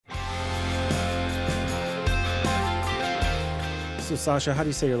So Sasha, how do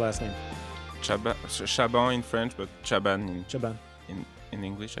you say your last name? Chaban in French, but Chaban Chaban. in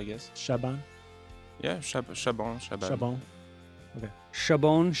English, I guess. Chaban. Yeah, Chaban. Chabon. Okay.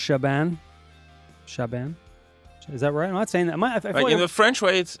 Shaban. Is that right? I'm not saying that. I feel In the French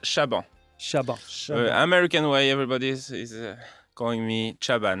way, it's Chaban. Chaban. American way, everybody is calling me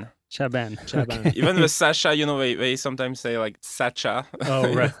Chaban. Chaban. Chaban. Even the Sasha, they sometimes say like Sacha.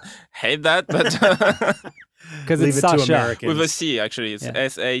 Oh, right. Hate that, but Because Leave it's it to Sasha. Americans. with a C, actually. It's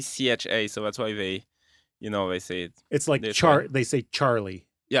Yeah. Sacha, so that's why they say it. It's like This Char. way. They say Charlie,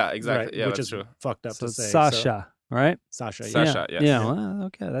 Yeah, exactly. right? Yeah, which that's is true. fucked up So to it's say. Sasha, right? So, Sasha. Yeah. Sasha, yes. Yeah. Well,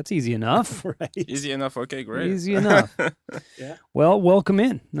 okay, that's easy enough. Right. Easy enough. Okay, great. Easy enough. Yeah. Well, welcome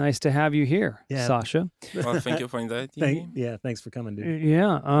in. Nice to have you here, Yeah. Sasha. Well, thank you for inviting me. Thanks for coming, dude.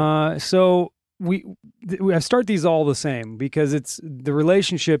 Yeah. So I start these all the same because it's the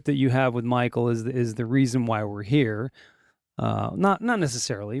relationship that you have with Michael is the reason why we're here. Not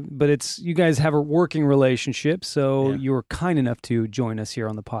necessarily, but it's you guys have a working relationship, so Yeah. you were kind enough to join us here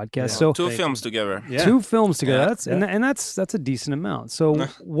on the podcast. Yeah. So Two Thank films together. Yeah. 2 films together. Yeah. That's and that's a decent amount. So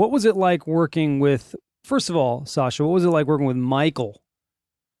what was it like working with? First of all, Sasha, what was it like working with Michael?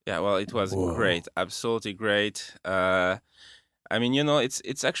 Yeah, well, it was Whoa. great, absolutely great. I mean,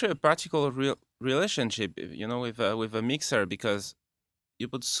 it's actually a practical relationship, with a mixer because you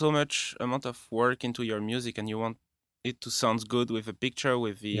put so much amount of work into your music and you want it to sound good with a picture,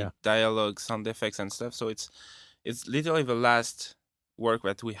 with the dialogue, sound effects, and stuff. So it's literally the last work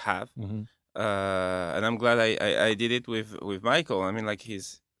that we have, Mhm. and I'm glad I did it with Michael. I mean, like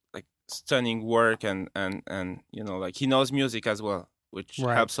he's like stunning work and like he knows music as well, which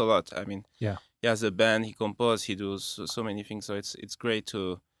Right. helps a lot. I mean, Yeah. he has a band, he composes, he does so many things. So it's great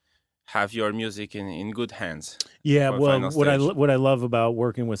to have your music in good hands. Yeah, for well, final stage. what I love about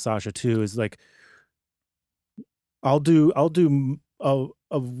working with Sasha too is like I'll do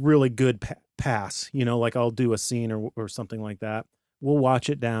a really good pass, like I'll do a scene or something like that. We'll watch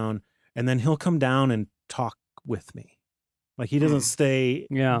it down, and then he'll come down and talk with me. Like he doesn't stay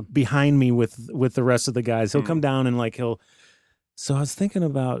Yeah. behind me with the rest of the guys. He'll Mm. come down and like So I was thinking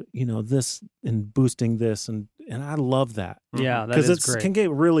about this and boosting this, and I love that. Yeah, that Because is it great. can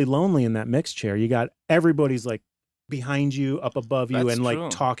get really lonely in that mixed chair. You got everybody's like behind you, up above you, That's and like true.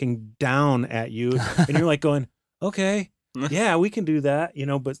 talking down at you, and you're like going, "Okay, yeah, we can do that,"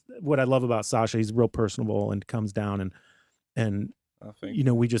 But what I love about Sasha, he's real personable and comes down and I think.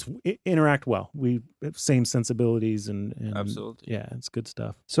 we just interact well. We have same sensibilities and Absolutely. yeah, it's good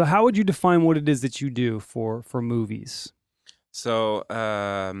stuff. So how would you define what it is that you do for movies? So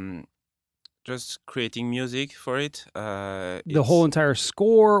just creating music for it. The whole entire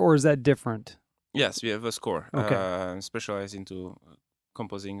score, or is that different? Yes, we have a score. Okay. Specialized into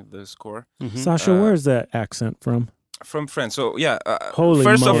composing the score Sasha, where's that accent from? from France. So yeah. Holy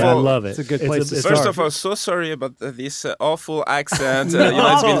first moly, of all, I love it. it's a good place to First start. of all, so sorry about this awful accent.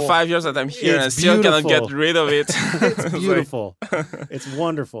 No. It's been 5 years that I'm here and I It's still cannot beautiful. get rid of it. It's like- beautiful. It's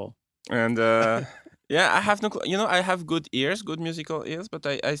wonderful. And yeah, I have no, I have good ears, good musical ears, but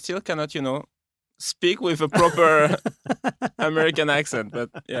I still cannot, speak with a proper American accent. But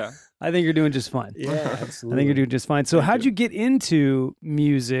yeah, I think you're doing just fine. Yeah, I absolutely. think you're doing just fine. So, how'd you get into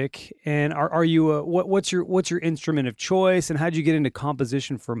music? And are you what's your instrument of choice? And how'd you get into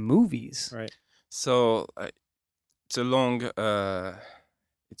composition for movies? Right. so it's a long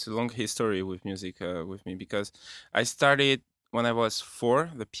history with music with me because I started when I was 4,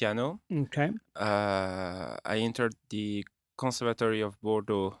 the piano. Okay. I entered the Conservatory of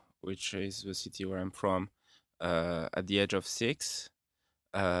Bordeaux, which is the city where I'm from, at the age of 6.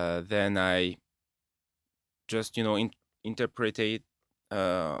 Then I just, interpreted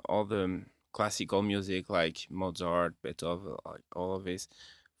all the classical music like Mozart, Beethoven, like all of this.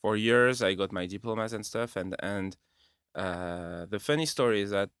 For years, I got my diplomas and stuff. And the funny story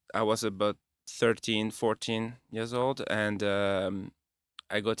is that I was about 13, 14 years old, and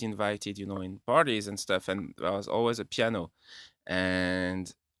I got invited, in parties and stuff, and there was always a piano.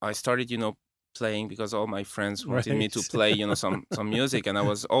 And I started, playing because all my friends wanted me to Right. play, some music, and I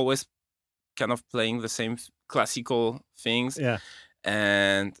was always kind of playing the same classical things. Yeah.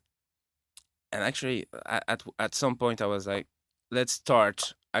 And actually, at some point, I was like, let's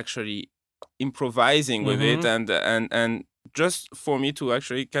start actually improvising with it, and just for me to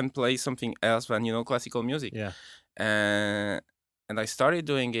actually can play something else than classical music. Yeah. And I started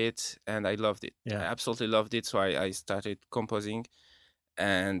doing it, and I loved it. Yeah. I absolutely loved it. So I started composing,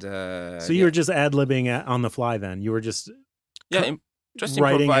 and So you were just ad-libbing on the fly then. You were just just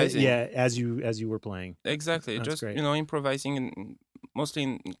writing improvising. as you were playing. Exactly. That's Just great. improvising, and mostly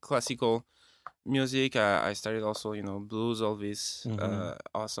in classical music. I started also, blues, all this Mhm.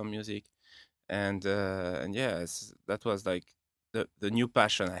 awesome music, and yes, that was like the new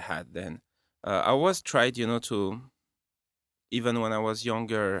passion I had then. I was tried, to even when I was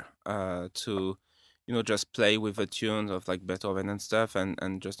younger, to just play with the tunes of like Beethoven and stuff,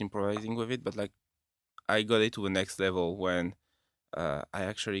 and just improvising with it. But like I got it to the next level when I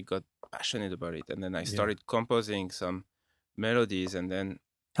actually got passionate about it, and then I Yeah. started composing some melodies, and then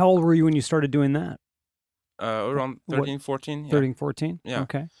How old were you when you started doing that? around What, 13, 14, yeah, 13, 14? yeah.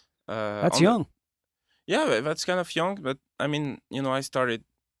 Okay. That's On the, young. yeah, that's kind of young, but I mean, I started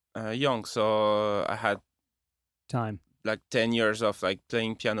young, so I had Time. like 10 years of like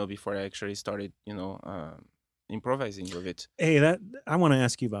playing piano before I actually started, improvising with it. Hey, that I want to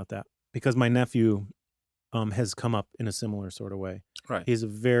ask you about that because my nephew has come up in a similar sort of way. Right. He's a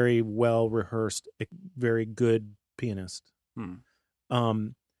very well rehearsed, very good pianist.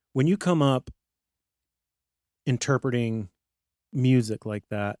 When you come up interpreting music like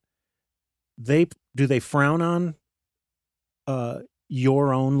that, do they frown on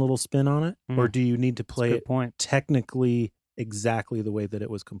your own little spin on it, or do you need to That's a play good it point. technically exactly the way that it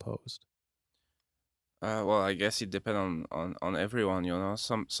was composed? Well, I guess it depends on everyone.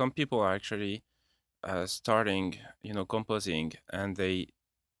 Some people are actually starting, composing, and they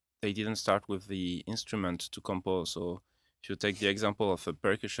didn't start with the instrument to compose. So if you take the example of a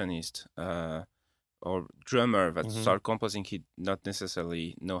percussionist or drummer that start composing, he not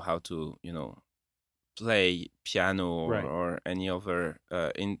necessarily know how to, play piano or any other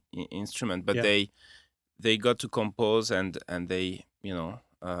instrument, but they got to compose, and they,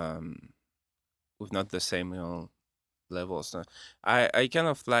 with not the same, levels. I kind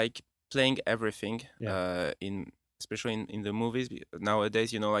of like playing everything in especially in the movies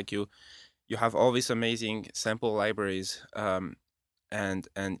nowadays. Like you have all these amazing sample libraries, and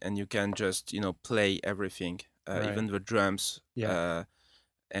you can just play everything, even the drums,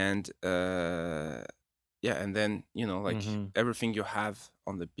 and and then like everything you have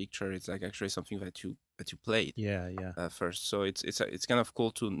on the picture, it's like actually something that you played first. So it's kind of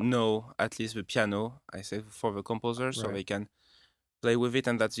cool to know at least the piano, I say, for the composers, so they can play with it,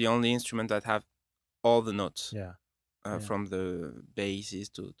 and that's the only instrument that have all the notes, from the basses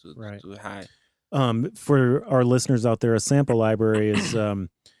to high. For our listeners out there, a sample library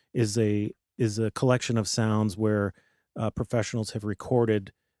is a collection of sounds where professionals have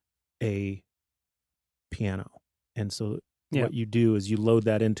recorded a piano, and so what you do is you load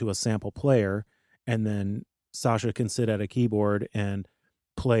that into a sample player, and then Sasha can sit at a keyboard and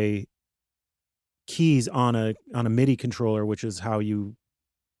play keys on a MIDI controller, which is how you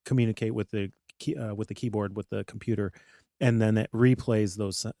communicate with the keyboard with the computer, and then it replays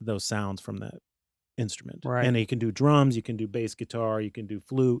those sounds from that instrument. Right. And you can do drums, you can do bass guitar, you can do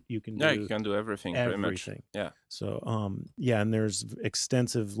flute, you can do everything pretty much. Yeah. So and there's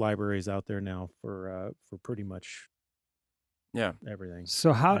extensive libraries out there now for pretty much everything.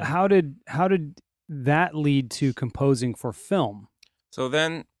 So how did that lead to composing for film? So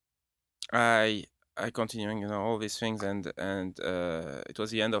then I continuing, all these things, and it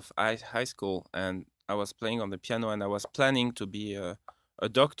was the end of high school, and I was playing on the piano, and I was planning to be a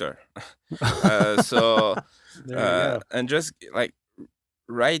doctor. So and just like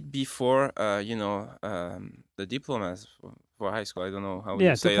right before the diplomas for high school, I don't know how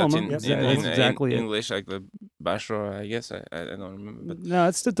you say diploma. that in exactly English, like the bachelor, I guess. I don't remember, but no,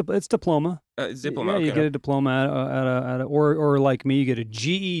 it's diploma. It's diploma. Yeah, okay. You get a diploma at a or like me, you get a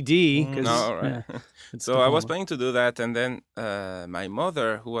GED. No, right. So diploma. I was planning to do that, and then my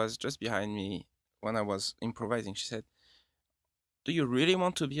mother, who was just behind me when I was improvising, she said, "Do you really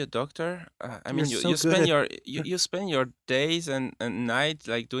want to be a doctor? I mean, you spend you spend your days and nights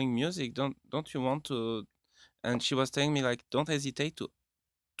like doing music. Don't you want to?" And she was telling me like, "Don't hesitate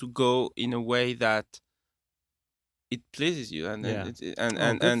to go in a way that it pleases you." And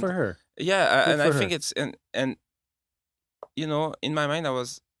good for her. Yeah, good and for I her. think it's and in my mind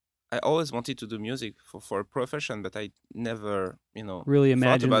I always wanted to do music for a profession, but I never really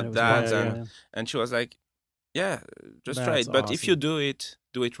imagined thought about that. And she was like, "Yeah, just try That's it. But awesome. if you do it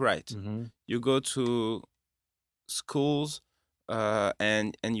right. Mm-hmm. You go to schools,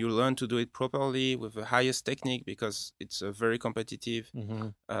 and you learn to do it properly with the highest technique, because it's a very competitive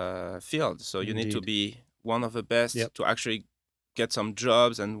field. So you need to be one of the best to actually get some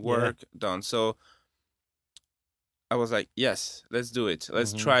jobs and work done." So I was like, "Yes, let's do it.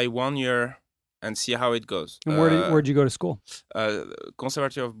 Let's try 1 year and see how it goes." And where'd you go to school?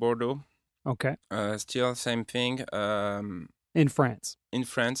 Conservatoire of Bordeaux. Okay. Still same thing. In France. In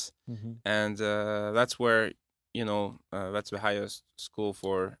France, and that's where that's the highest school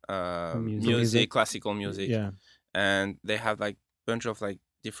for Music. music, classical music. Yeah. And they have like bunch of like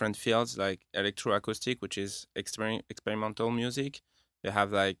different fields, like electroacoustic, which is experimental music. They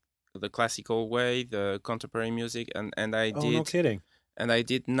have like the classical way, the contemporary music, and I Oh, no kidding. and I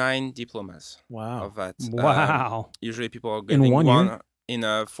did 9 diplomas Wow. of that. Wow. Usually people are In getting 1 year? in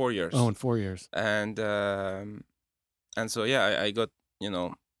 4 years. Oh, in 4 years. And so yeah, I got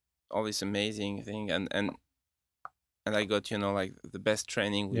all this amazing thing, and I got like the best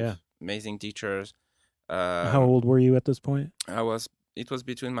training with Yeah. amazing teachers. How old were you at this point? It was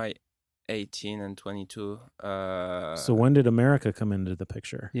between my 18 and 22. So when did America come into the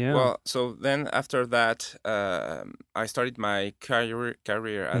picture? Yeah. Well, so then after that, I started my career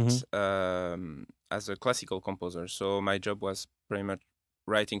at as a classical composer. So my job was pretty much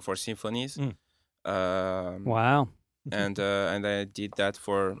writing for symphonies. Wow. And I did that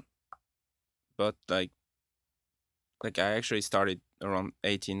for, but like I actually started around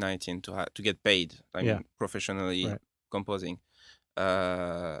 18, 19 to get paid, professionally composing.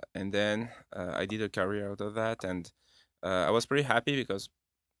 And then I did a career out of that, and I was pretty happy because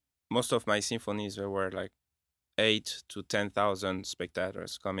most of my symphonies there were like 8 to 10,000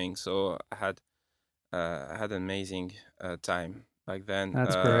 spectators coming. So I had an amazing time back then.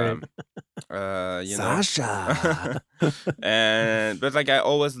 That's great. Sasha. But like I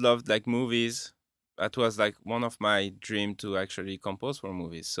always loved like movies. That was like one of my dream to actually compose for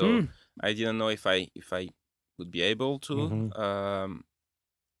movies. So I didn't know if I would be able to.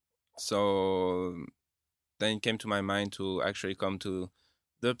 So then it came to my mind to actually come to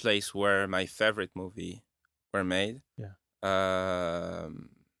the place where my favorite movie were made. Yeah.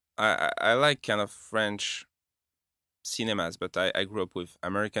 I like kind of French cinemas, but I grew up with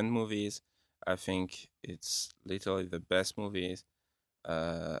American movies. I think it's literally the best movies.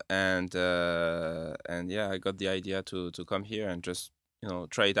 And yeah, I got the idea to come here and just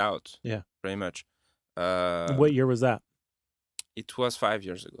try it out. Yeah, pretty much. What year was that? It was 5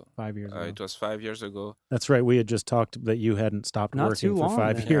 years ago. 5 years ago. It was 5 years ago. That's right. We had just talked that you hadn't stopped Not working too for long,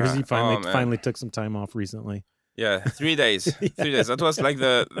 5 man. years. Yeah. You Oh, man. finally took some time off recently. Yeah, 3 days. 3 days. That was like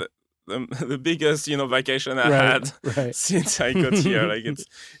the biggest vacation I had Right. since I got here. Like it's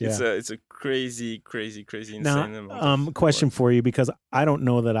Yeah. it's a crazy insane Now, amount of question work. for you, because I don't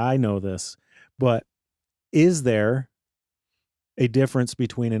know that I know this, but is there a difference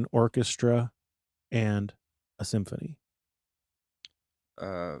between an orchestra and a symphony?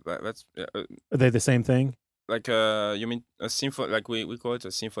 That's Are they the same thing? like you mean a symphony? Like we call it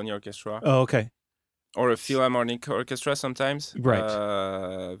a symphony orchestra. Oh, okay. Or a philharmonic orchestra sometimes.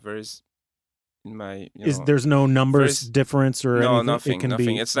 Right. There is in my There's no numbers there's- difference or no anything? nothing It can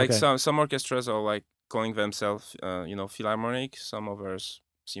nothing. be, It's like okay. some orchestras are like calling themselves philharmonic. Some others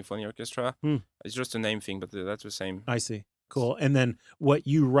symphony orchestra. It's just a name thing, but that's the same. I see. Cool. And then what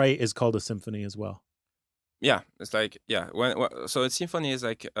you write is called a symphony as well. Yeah, it's like so a symphony is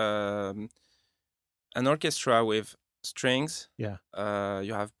like an orchestra with strings. Yeah.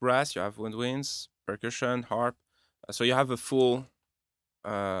 You have brass, you have woodwinds, percussion, harp. So you have the full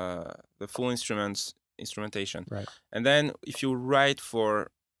instrumentation. Right. And then if you write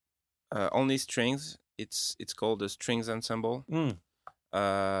for only strings, it's called a strings ensemble.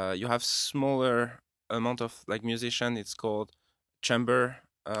 You have smaller amount of like musician. It's called chamber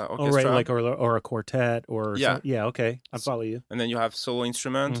orchestra. Oh, right. Like or a quartet or Yeah. yeah. Okay. I follow you. And then you have solo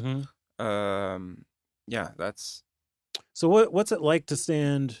instrument. Mhm. Yeah, that's So what's it like to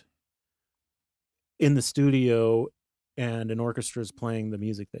stand in the studio and an orchestra is playing the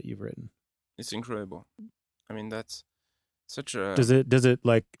music that you've written? it's incredible. I mean, that's such a Does it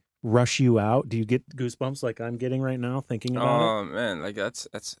like rush you out? Do you get goosebumps like I'm getting right now thinking about oh man, like that's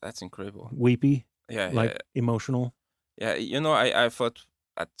incredible. it? Weepy, Yeah, like emotional. yeah. I thought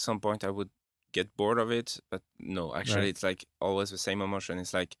at some point I would get bored of it, but no, actually, Right. it's like always the same emotion.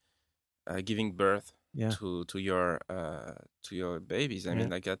 It's like giving birth Yeah. to your babies. I Yeah. mean,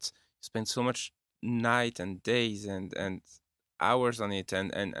 like that's you spend so much night and days and hours on it,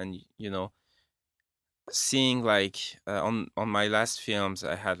 and seeing like on my last films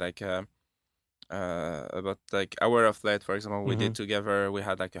I had like about like Hour of Lead, for example, we did together. We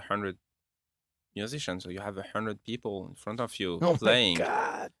had like 100 musicians, so you have 100 people in front of you playing. Oh my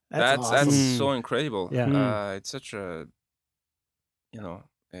God. That's awesome. so incredible. Yeah. It's such a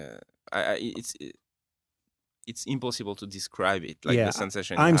it's impossible to describe it, like Yeah, the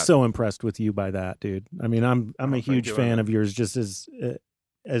sensation you I'm have. so impressed with you by that, dude. I mean, I'm a thank huge you very fan much. of yours, just as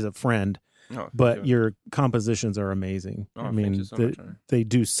a friend. No, thank But you. your compositions are amazing. Oh, I thank mean, you so much, Aaron. they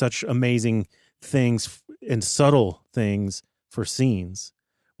do such amazing things and subtle things for scenes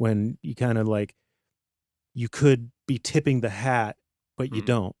when you kind of like you could be tipping the hat, but you Mhm.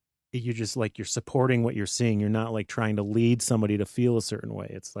 don't. You're just like, you're supporting what you're seeing. You're not like trying to lead somebody to feel a certain way.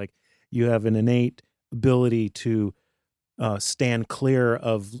 It's like you have an innate ability to stand clear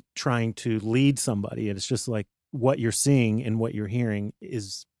of trying to lead somebody. And it's just like what you're seeing and what you're hearing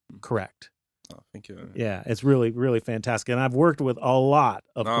is correct. Oh, thank you. Yeah, it's really, really fantastic. And I've worked with a lot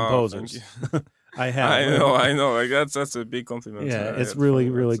of No, composers. thank you. I have. I know. Like that's a big compliment. Yeah, it's from really,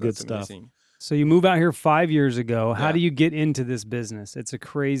 you. really That's good stuff. amazing. So you move out here 5 years ago. How Yeah. do you get into this business? It's a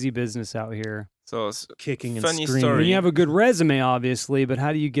crazy business out here. So Kicking and funny screaming. I mean, story. you have a good resume, obviously, but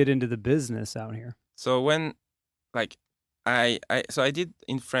how do you get into the business out here? So when, like, I did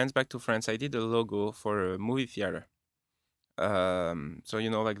in France, back to France, I did a logo for a movie theater. So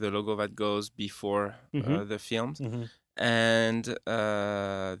like the logo that goes before Mhm. the films, Mhm. and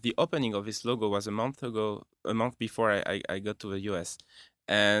the opening of this logo was a month before I got to the US,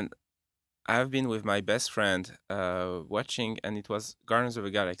 and I've been with my best friend watching, and it was Guardians of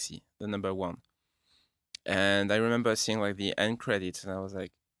the Galaxy, the #1, and I remember seeing like the end credits, and I was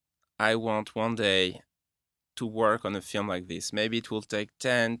like, I want one day to work on a film like this. Maybe it will take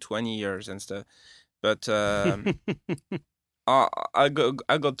 10, 20 years and stuff. But I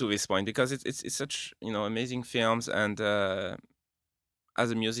got to this point because it's such amazing films, and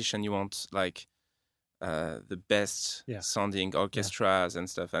as a musician you want like the best Yeah. sounding orchestras and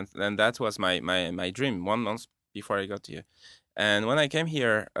stuff, and that was my dream 1 month before I got here. And when I came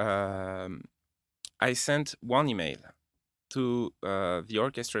here, I sent one email to the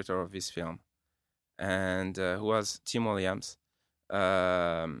orchestrator of this film, and who was Tim Williams,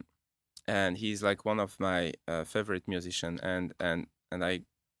 and he's like one of my favorite musicians, and I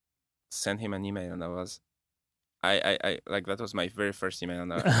sent him an email, and I like that was my very first email,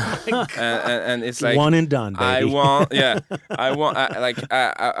 and it's like one and done, baby. I want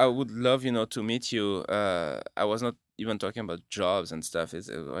I would love to meet you. I was not even talking about jobs and stuff. It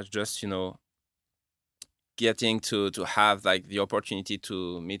was just getting to have like the opportunity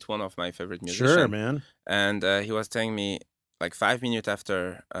to meet one of my favorite musicians. Sure, man. And he was telling me like 5 minutes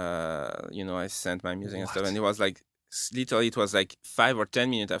after I sent my music and stuff, and it was like literally it was like 5 or 10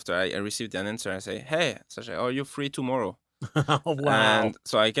 minutes after I received an answer. I say, hey Sacha, are you free tomorrow? Wow. And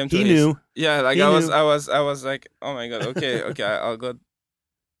so I came to He his, knew. yeah, like He I knew. was like, oh my god, okay, I'll go.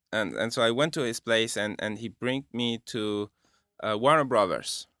 And so I went to his place, and he bring me to Warner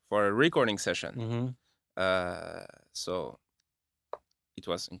Brothers for a recording session. Mm-hmm. So it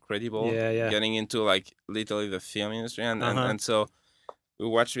was incredible. Yeah. Getting into like literally the film industry, and Uh-huh. and so we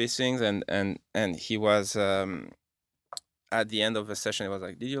watched these things, and he was at the end of the session, he was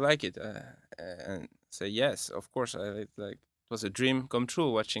like, did you like it? And say yes, of course. It was a dream come true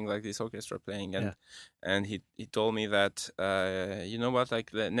watching like this orchestra playing, and he told me that you know what,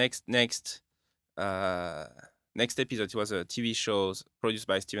 like the next episode, it was a TV show produced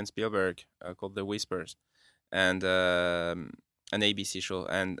by Steven Spielberg called The Whispers, and an ABC show,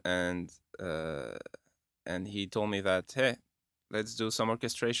 and he told me that, hey, let's do some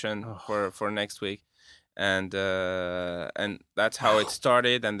orchestration for next week, and that's how it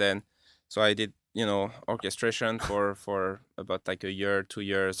started. And then so I did orchestration for about like a year, 2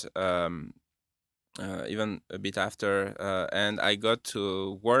 years, even a bit after, and I got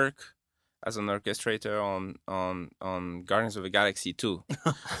to work as an orchestrator on Guardians of the Galaxy 2,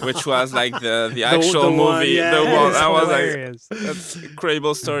 which was like the actual movie. Yeah, the one I was hilarious. like, that's an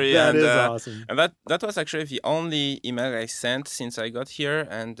incredible story. That and is awesome. And that was actually the only email I sent since I got here,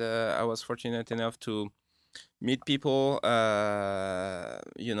 and I was fortunate enough to meet people,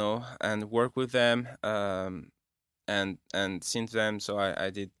 and work with them, and since then, so I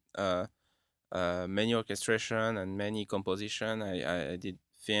did many orchestration and many composition. I did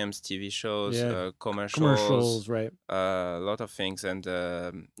films, TV shows, commercials, right? A lot of things, and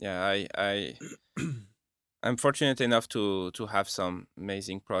I'm fortunate enough to have some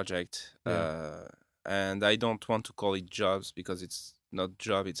amazing project, and I don't want to call it jobs because it's not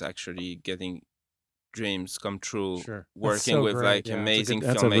job. It's actually getting dreams come true. Sure. Working so with great. like Yeah, amazing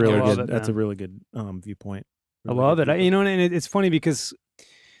That's filmmakers. That's a really good viewpoint. I Really love good it. viewpoint. And it's funny because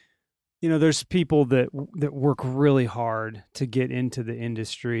there's people that work really hard to get into the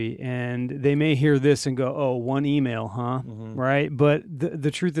industry, and they may hear this and go, "Oh, one email, huh?" Mhm. Right? But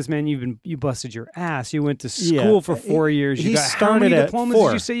the truth is, man, you busted your ass. You went to school for 4 years. He You got how started many at diplomas? 4.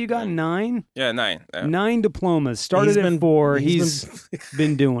 Did you say you got 9? Yeah, 9. 9 diplomas. Started at 4. He's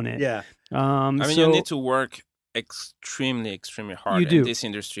been doing it. Yeah. I mean, you need to work extremely hard in this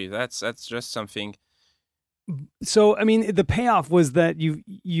industry. That's just something. So I mean, the payoff was that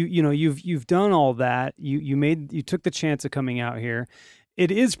you've done all that. You took the chance of coming out here,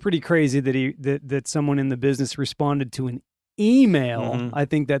 it is pretty crazy that someone in the business responded to an email. Mhm. I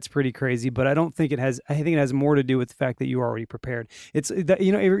think that's pretty crazy, but I don't think it has. I think it has more to do with the fact that you were already prepared. It's that,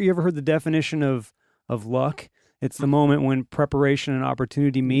 you ever heard the definition of luck? It's the moment when preparation and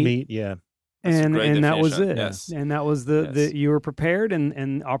opportunity meet. Yeah. That's a and great that was it. definition, yes. And that was Yes. the you were prepared,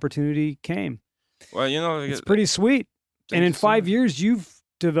 and opportunity came. Well, It's pretty sweet. And in 5 years, you've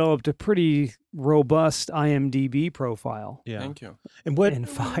developed a pretty robust IMDb profile. Yeah. Thank you. And what In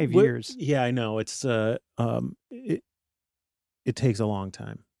 5 what- years. Yeah, I know. It's it takes a long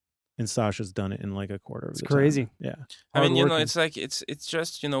time. And Sasha's done it in like a quarter of It's the crazy. time. Yeah. I mean, Hardworking. it's like it's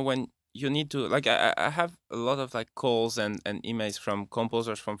just when you need to like I have a lot of like calls and emails from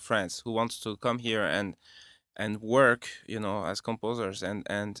composers from France who wants to come here and work as composers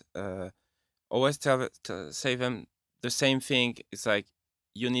and always say them the same thing. It's like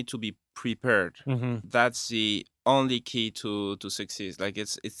you need to be prepared. Mm-hmm. That's the only key to succeed. Like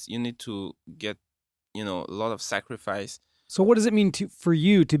it's you need to get a lot of sacrifice. So what does it mean for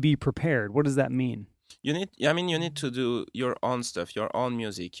you to be prepared? What does that mean? You need to do your own stuff, your own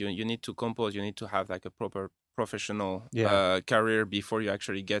music. You need to compose. You need to have like a proper professional career before you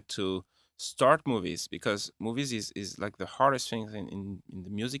actually get to start movies, because movies is like the hardest thing in the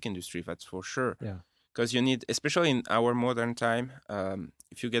music industry. That's for sure. Yeah. Because you need, especially in our modern time,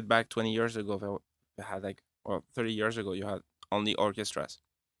 if you get back 20 years ago, they had 30 years ago, you had only orchestras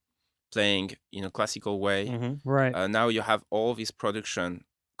playing in a classical way. Mm-hmm. Right. Now you have all this production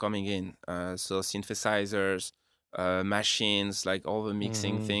coming in, so synthesizers, machines, like all the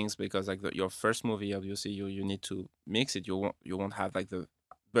mixing Mhm. things, because like your first movie, obviously you need to mix it. You won't have like the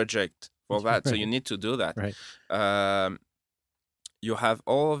budget for that, so you need to do that. Right. You have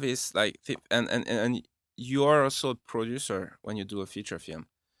all of this and you are also a producer when you do a feature film.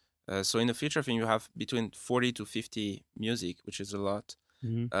 So in a feature film, you have between 40 to 50 music, which is a lot.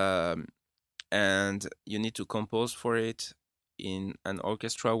 Mhm. And you need to compose for it in an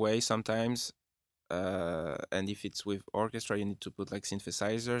orchestra way sometimes. And if it's with orchestra, you need to put like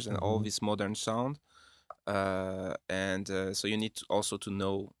synthesizers and all Mhm. this modern sound. So you need also to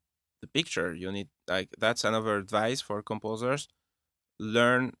know the picture. You need, like, that's another advice for composers.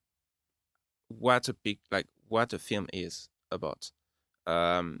 Learn what a film is about.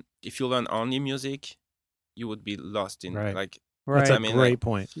 If you learn only music, you would be lost in Right. like. Right. That's a I mean, great like,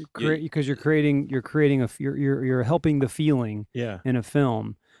 point. Because you're creating you're helping the feeling Yeah. in a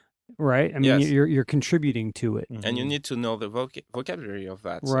film, right? I mean, Yes. you're contributing to it. And you Mhm. need to know the vocabulary of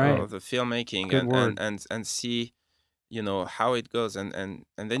that, Right. of the filmmaking, Good word. and see, how it goes, and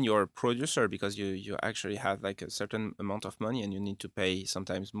then you're a producer, because you actually have like a certain amount of money, and you need to pay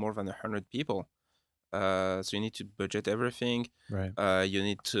sometimes more than 100 people. So you need to budget everything. Right. You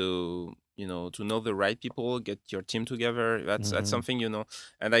need to to know the right people, get your team together. That's Mhm. something, and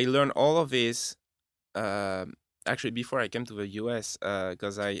I learned all of this actually before I came to the US,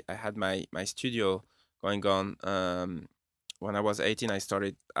 because I had my studio going on. When I was 18, I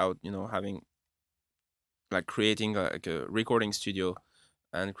started out having like creating like a recording studio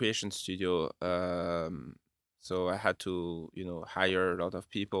and creation studio. So I had to hire a lot of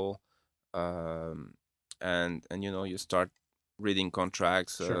people, and you start reading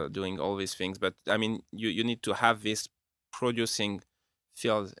contracts, Sure. doing all these things. But I mean, you need to have this producing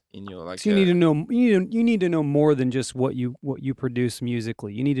field in you, like So you need to know you need to know more than just what you produce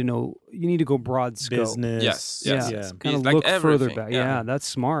musically. You need to go broad scope. Business. Yes, Yeah, yes. kind of Like look further everything, back. yeah. Yeah, that's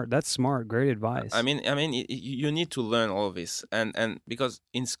smart. That's smart. Great advice. I mean, you need to learn all of this, and because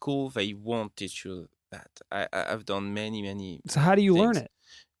in school they won't teach you that. I've done many. So how do you learn things. it?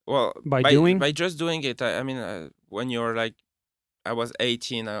 Well, By doing? by just doing it. I mean, when you're like, I was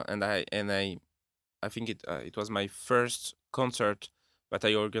 18, and I think it was my first concert that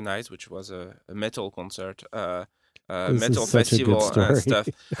I organized, which was a metal concert, This metal is such a good festival story. and stuff.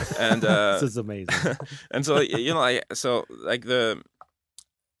 And This is amazing. and so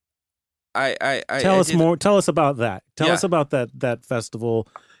I Tell I us did- more. Tell us about that. Tell Yeah. us about that festival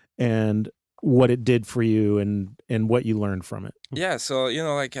and what it did for you and what you learned from it. Yeah, so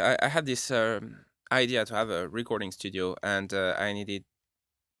like I had this idea to have a recording studio, and I needed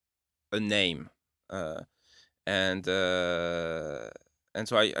a name, and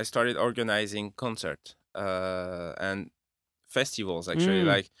so I started organizing concert and festivals, actually,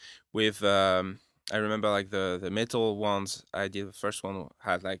 like with I remember like the metal ones. I did the first one,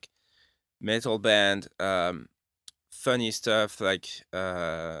 had like metal band, funny stuff, like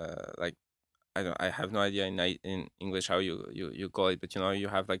I have no idea in English how you call it, but you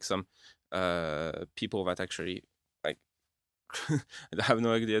have like some people that actually like I have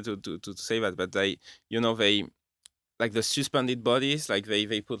no idea to say that, but they like the suspended bodies, like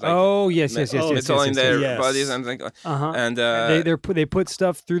they put like oh yes, metal in their yes. bodies and like and they put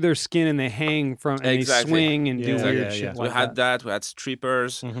stuff through their skin and they hang from and Exactly. they swing and do Yeah, weird yeah, shit. yeah. we Like had that. We had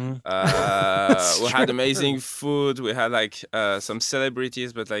strippers. Mhm. We had amazing food. We had like some celebrities,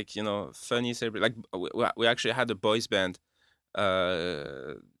 but like funny celebrities. Like we actually had a boys band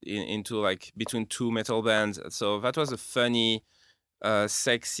into like between two metal bands. So that was a funny,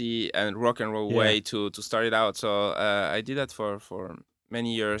 sexy and rock and roll Yeah. way to start it out. So I did that for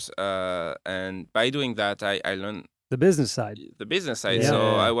many years, and by doing that, I learned the business side. the business side. Yeah. So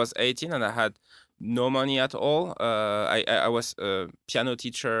Yeah. I was 18 and I had no money at all. I was a piano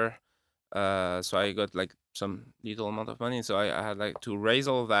teacher, so I got like some little amount of money. So I had like to raise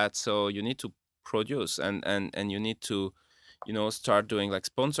all that. So you need to produce and you need to, start doing like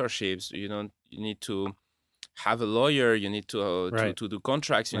sponsorships. You need to have a lawyer. You need to Right. to do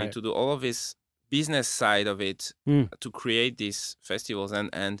contracts. You Right. need to do all of this business side of it to create these festivals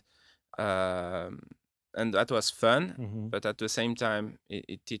and that was fun. Mhm. But at the same time,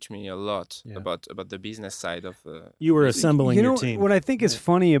 it taught me a lot Yeah. about the business side of. You were music. assembling You know your team. what I think is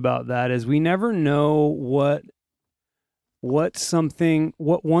funny about that is we never know what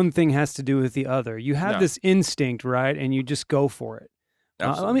one thing has to do with the other. You have No. this instinct, right, and you just go for it.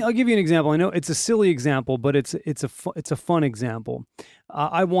 Absolutely. I'll give you an example. I know it's a silly example, but it's a fun example.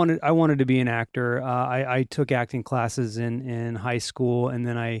 I wanted to be an actor. I took acting classes in high school, and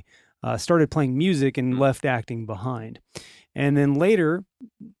then I started playing music and left acting behind. And then later,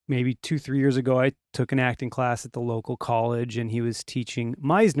 maybe 2-3 years ago, I took an acting class at the local college, and he was teaching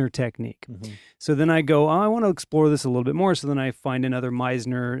Meisner technique. Mhm. So then I go, I want to explore this a little bit more. So then I find another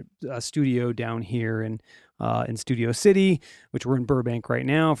Meisner studio down here in Studio City, which we're in Burbank right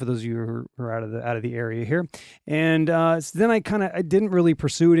now. For those of you who are out of the area here, and so then I didn't really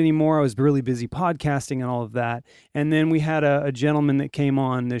pursue it anymore. I was really busy podcasting and all of that. And then we had a gentleman that came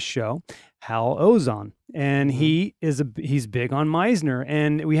on this show, Hal Ozon, and he's big on Meisner,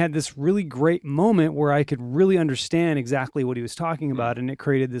 and we had this really great moment where I could really understand exactly what he was talking about, and it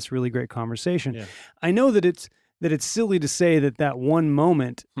created this really great conversation. Yeah. I know that it's silly to say that one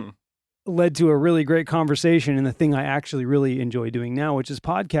moment led to a really great conversation and the thing I actually really enjoy doing now, which is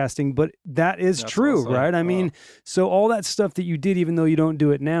podcasting, but that is That's true, awesome. right? I mean, so all that stuff that you did, even though you don't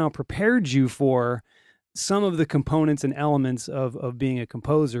do it now, prepared you for some of the components and elements of being a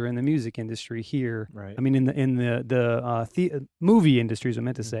composer in the music industry here. Right. I mean, in the movie industry, as I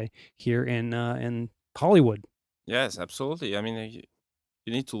meant to say, here in Hollywood. Yes, absolutely. I mean,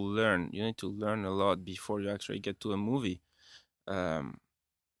 you need to learn. You need to learn a lot before you actually get to a movie.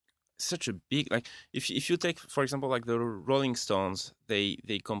 Such a big if you take, for example, like the Rolling Stones, they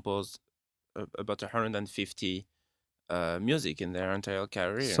composed about 150 music in their entire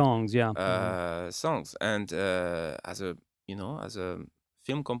career. Songs, yeah. Songs, and as a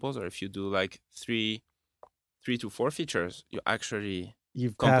film composer, if you do like three to four features, you actually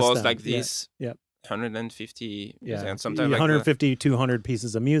You've passed compose them. like Yeah. this. Yep. 150 Yeah. and sometimes 150, 200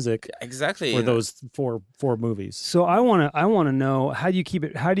 pieces of music exactly for those four movies. So I want to know, how do you keep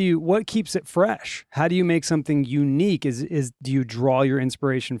it? What keeps it fresh? How do you make something unique? Do you draw your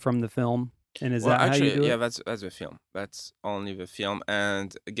inspiration from the film? And is well, that actually, how you do yeah, it? that's the film. That's only the film,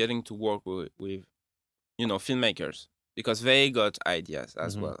 and getting to work with filmmakers, because they got ideas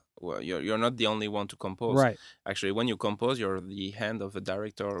as Mhm. well. Well, you're not the only one to compose. Right. Actually, when you compose, you're the hand of a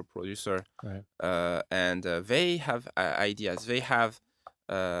director or producer, Right. and they have ideas. They have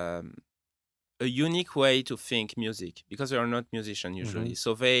a unique way to think music, because they are not musicians usually.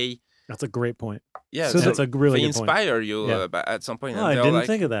 So they, That's a great point. yeah, So That's a really they good point. inspire you Yeah. at some point. Oh, and I they're didn't like,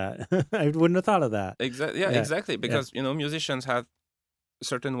 think of that. I wouldn't have thought of that. Exactly. Yeah. Exactly. Because musicians have a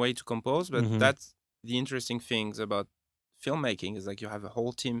certain way to compose, but Mhm. that's the interesting things about filmmaking, is like you have a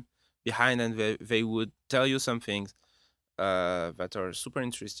whole team behind, and they would tell you some things that are super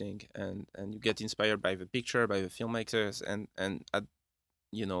interesting, and you get inspired by the picture, by the filmmakers, and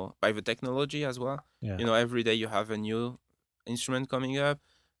by the technology as well. Yeah. Every day you have a new instrument coming up,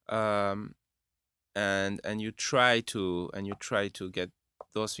 and you try to get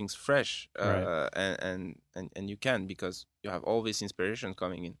those things fresh, Right. and you can, because you have all this inspiration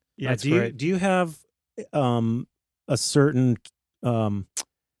coming in. Yeah. That's Do you great. do you have a certain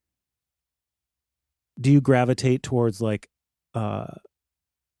do you gravitate towards like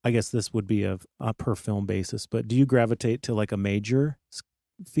I guess this would be a per film basis, but do you gravitate to like a major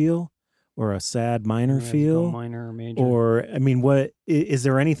feel or a sad minor Yeah, it's feel? called minor or major. Or I mean, what is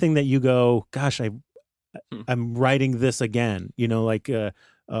there anything that you go, gosh, I'm writing this again, like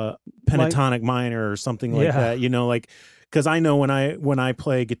pentatonic minor or something like Yeah. that, like, because I know when I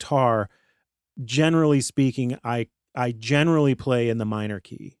play guitar, generally speaking, I I generally play in the minor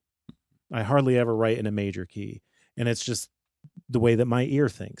key. I hardly ever write in a major key, and it's just the way that my ear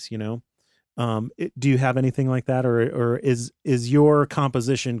thinks, you know. Do you have anything like that, or is your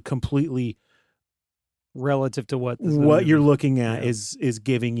composition completely relative to what you're looking at yeah. is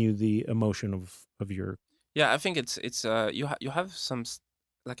giving you the emotion of your? Yeah, I think it's you have some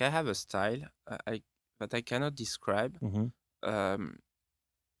like I have a style that I cannot describe. Mm-hmm.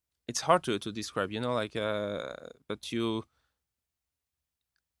 It's hard to describe, you know, like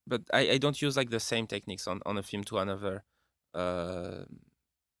but I don't use like the same techniques on a film to another.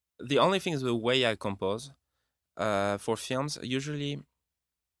 The only thing is the way I compose for films. Usually,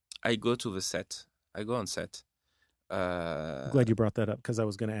 I go to the set. I go on set. I'm glad you brought that up because I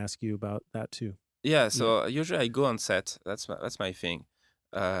was going to ask you about that too. Yeah, so usually I go on set. That's my thing.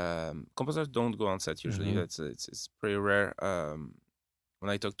 Composers don't go on set usually. Mm-hmm. It's pretty rare. When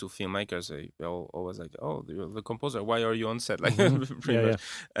I talk to filmmakers, they're always like, "Oh, the composer, why are you on set?" Like, pretty much. Yeah.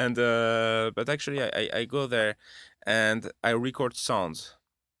 And but actually, I go there, and I record sounds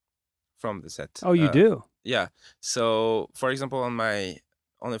from the set. Oh, you do? Yeah. So, for example, on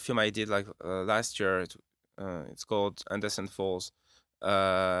a film I did like last year, it's called Anderson Falls.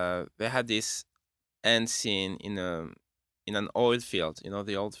 They had this end scene in an oil field, you know,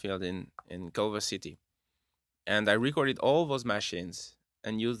 the oil field in Culver City, and I recorded all those machines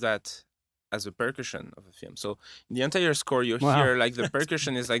and used that as a percussion of the film. So in the entire score, you hear like the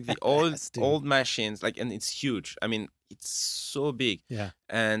percussion is like the old machines, like, and it's huge. I mean, it's so big. Yeah.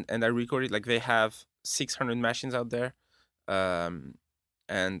 And I recorded like they have 600 machines out there, and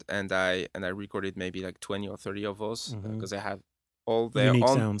I recorded maybe like 20 or 30 of those because I have all their unique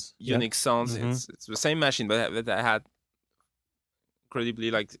own sounds. Unique sounds. It's the same machine, but I had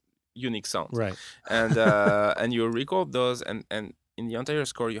incredibly like unique sounds. Right. And you record those, and in the entire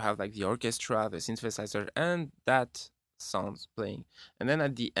score you have like the orchestra, the synthesizer, and that sounds playing. And then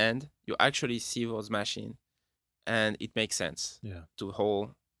at the end you actually see those machines, and it makes sense to the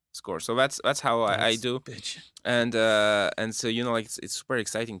whole score. So that's how I do. Bitch. And so, you know, like it's super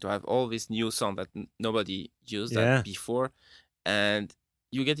exciting to have all this new sound that nobody used that before, and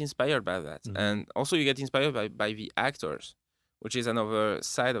you get inspired by that. And also you get inspired by the actors, which is another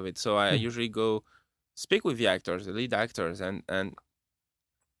side of it. So I usually go speak with the actors, the lead actors, and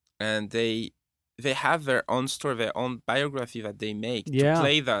they have their own story, their own biography that they make to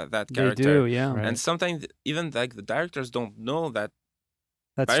play that character. They do, yeah. Right. And sometimes even like the directors don't know that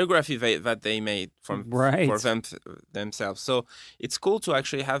biography that they made for themselves. So it's cool to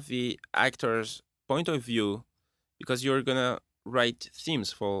actually have the actors' point of view, because you're gonna write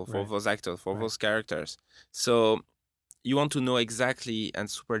themes for those actors, for those characters. So you want to know exactly and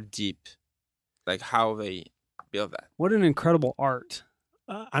super deep, like how they build that. What an incredible art!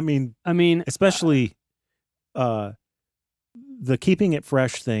 I mean, especially the keeping it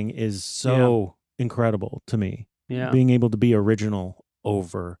fresh thing is so incredible to me. Yeah, being able to be original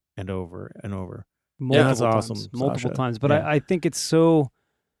over and over and over. That's awesome. Multiple times, but I think it's an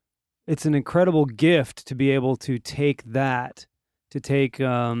incredible gift to be able to take that. To take,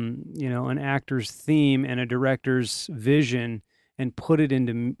 an actor's theme and a director's vision and put it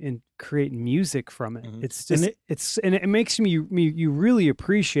and create music from it. It's just, and it makes you really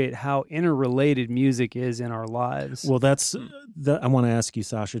appreciate how interrelated music is in our lives. Well, I want to ask you,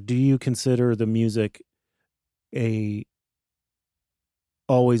 Sasha, do you consider the music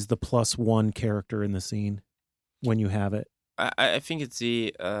always the plus one character in the scene when you have it? I think it's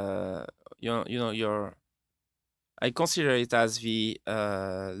the, I consider it as the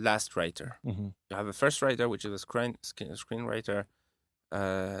last writer. You have a first writer, which is a screenwriter.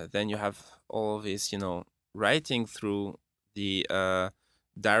 Then you have all of this, writing through the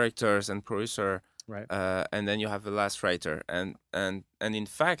directors and producer. Right. And then you have the last writer. And in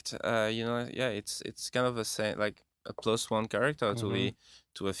fact, it's kind of the same, like a plus one character to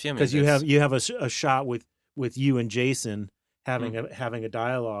a film. Because you have a shot with you and Jason having a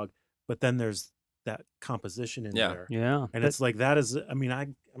dialogue, but then there's that composition in there. Yeah. And it's like, that is, I mean,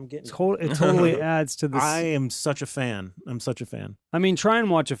 I'm getting... It totally adds to this. I am such a fan. I mean, try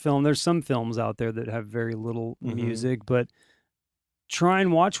and watch a film. There's some films out there that have very little music, but try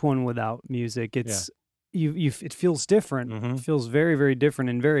and watch one without music. It's, it feels different. It feels very, very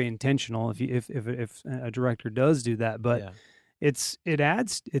different and very intentional if a director does do that, but it's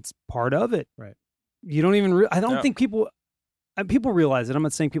part of it. Right. You don't even, I don't think people realize it. I'm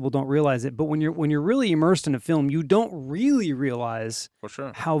not saying people don't realize it, but when you're really immersed in a film, you don't really realize for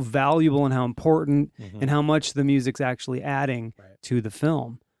sure how valuable and how important and how much the music's actually adding to the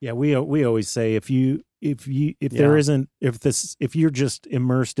film. Yeah, we always say if you're just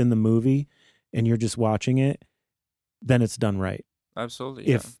immersed in the movie and you're just watching it, then it's done right. Absolutely.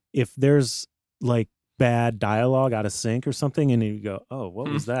 Yeah. If there's like bad dialogue out of sync or something, and you go, "Oh, what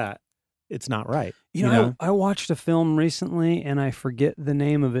was that?" It's not right. You know, I watched a film recently, and I forget the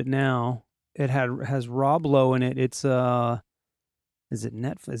name of it now. It has Rob Lowe in it. It's is it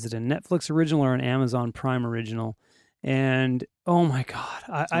Is it a Netflix original or an Amazon Prime original? And oh my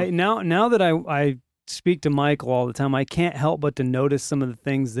God, I now that I speak to Michael all the time, I can't help but to notice some of the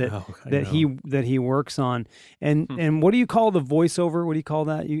things that he works on. And what do you call the voiceover? What do you call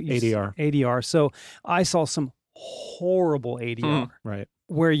that? ADR. ADR. So I saw some horrible ADR, right,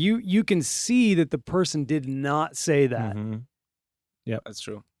 where you can see that the person did not say that. Yeah, that's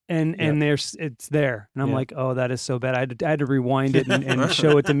true. And it's there, and I'm like, oh, that is so bad. I had to rewind it and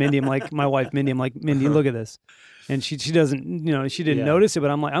show it to Mindy. I'm like, my wife Mindy. I'm like, Mindy, look at this, and she doesn't, she didn't notice it,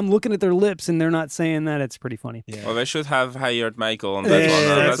 but I'm looking at their lips, and they're not saying that. It's pretty funny. Yeah. Well, they should have hired Michael on that one.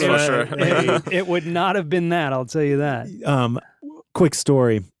 That's for sure. It would not have been that. I'll tell you that. Quick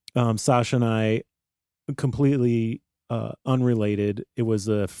story. Sasha and I, completely unrelated. It was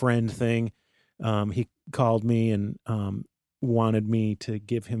a friend thing. He called me and wanted me to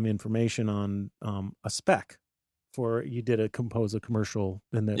give him information on a spec for you did compose a commercial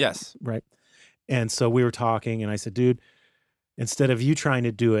in the yes, right. And so we were talking, and I said, dude, instead of you trying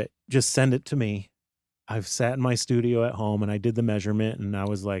to do it, just send it to me. I've sat in my studio at home and I did the measurement, and I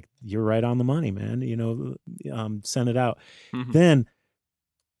was like, you're right on the money, man. Send it out. Then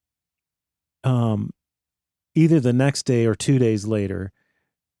either the next day or 2 days later,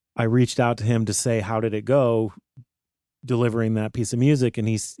 I reached out to him to say, how did it go delivering that piece of music? And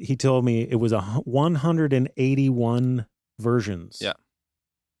he told me it was 181 versions. Yeah.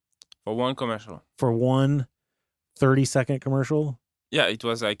 For one commercial. For one 30-second commercial. Yeah, it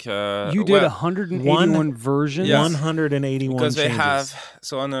was like you did 181 versions. Yes. 181 because they changes.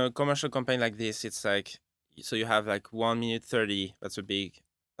 have on a commercial campaign like this, it's like so you have like 1 minute 30. That's a big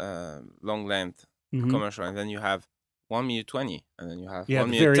long length commercial, and then you have 1 minute 20, and then you have 1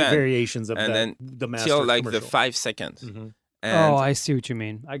 minute 10 variations of and that, then the master till like commercial. the 5 seconds. And, I see what you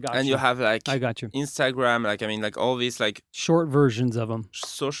mean. I got you. And you have like I got you. Instagram, like all these like short versions of them.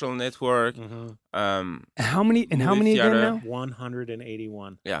 Social network. How many again now?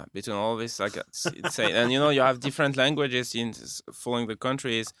 181. Yeah, between all this, like it's insane. And you have different languages in following the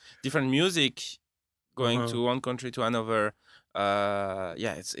countries, different music going to one country to another.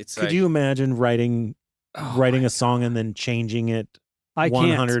 It's. Could you imagine writing a song and then changing it? I can't.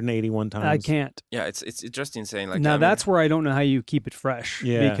 181 times. I can't. Yeah, it's just insane. Like now, that's where I don't know how you keep it fresh.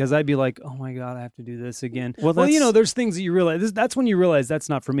 Yeah, because I'd be like, oh my God, I have to do this again. Well, there's things that you realize. That's when you realize that's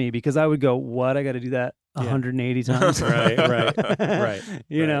not for me, because I would go, what? I got to do that 180 times. right.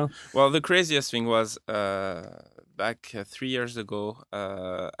 You know. Well, the craziest thing was back 3 years ago.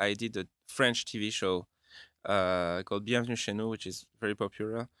 I did a French TV show called Bienvenue chez nous, which is very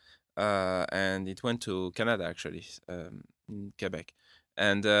popular, and it went to Canada actually, in Quebec.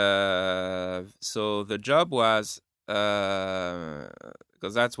 And so the job was, because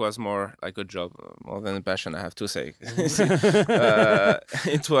that was more like a job, more than a passion, I have to say.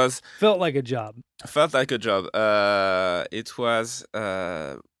 It was... Felt like a job. It was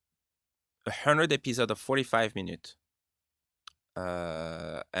 100 episodes of 45 minutes.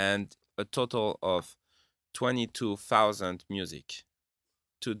 And a total of 22,000 music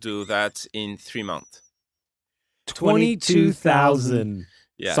to do that in 3 months. 22,000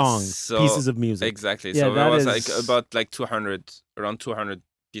 songs, pieces of music. Exactly. So there was about 200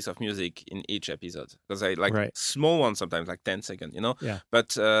 pieces of music in each episode, because I small ones sometimes, like 10 seconds, Yeah.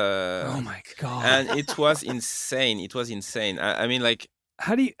 But oh my God! And it was insane. I mean, like,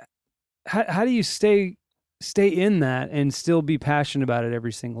 how do you stay in that and still be passionate about it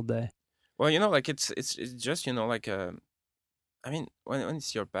every single day? Well, it's just I mean, when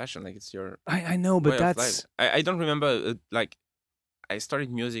it's your passion, like it's your... I know, but that's... I don't remember, I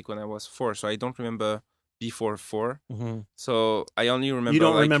started music when I was 4, so I don't remember before 4. So I only remember... You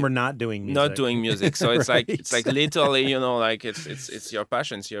don't remember not doing music. Not doing music. So it's right. it's like literally, it's your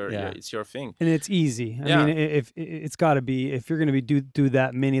passion, it's your thing. And it's easy. I mean, if it's got to be, if you're going to do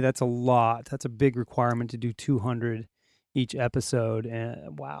that many, that's a lot. That's a big requirement to do 200 each episode.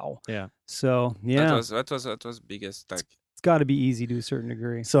 And wow. Yeah. So, yeah. That was biggest, like... Got to be easy to a certain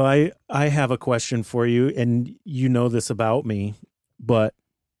degree. So I have a question for you, and you know this about me, but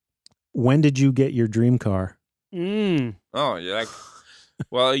when did you get your dream car? Oh, you're like,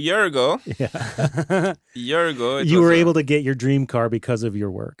 well, a year ago. Yeah. A year ago. You were able to get your dream car because of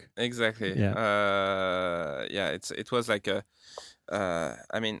your work. Exactly. Yeah. It was like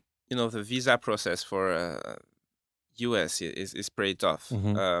I mean, the visa process for US is pretty tough.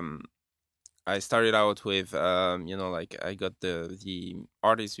 I started out with like I got the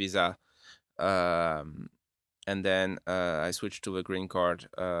artist visa, and then I switched to a green card,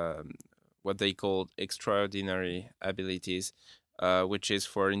 what they called extraordinary abilities, which is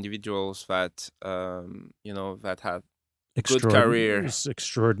for individuals that that have good career.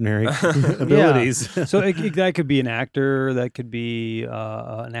 Extraordinary abilities. So that could be an actor, that could be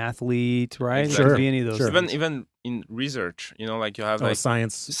an athlete, right? Exactly. It could be any of those. Even in research, like you have like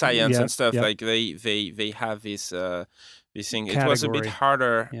science and stuff. Like they have this thing. It was a bit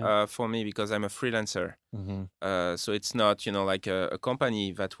harder for me because I'm a freelancer. Mm-hmm. So it's not like a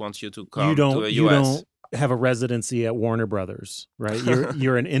company that wants you to come to the US. You don't have a residency at Warner Brothers, right?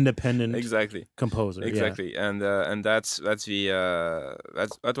 You're an independent composer. Exactly. And that's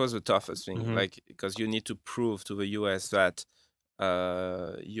that was the toughest thing. Mm-hmm. Like, because you need to prove to the US that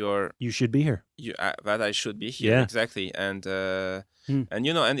you should be here. That I should be here. Yeah. Exactly. And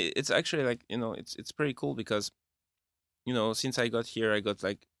and it's actually like, it's pretty cool because since I got here, I got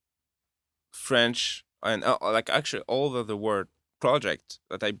like French and like actually all of the word project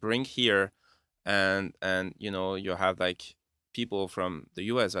that I bring here, and you have like people from the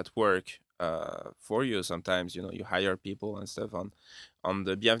US that work for you. Sometimes you hire people and stuff. On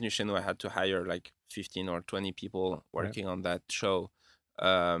the Bienvenue chez nous, I had to hire like 15 or 20 people working on that show.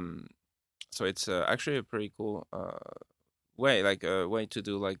 So it's actually a pretty cool way to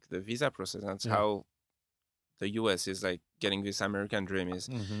do like the visa process. That's how the US is like getting this American dream is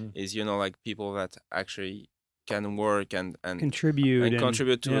like people that actually can work and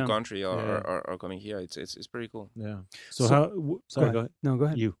contribute to a country or coming here. It's pretty cool. Yeah. So how? Sorry, go ahead. No, go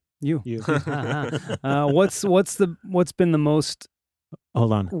ahead. You. What's been the most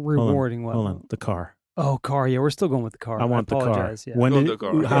rewarding? Hold on. The car. Oh, car. Yeah, we're still going with the car. I want the car. Yeah. When the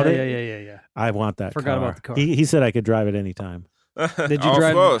car. Yeah. I want that. Forgot car. about the car. He said I could drive it anytime. Did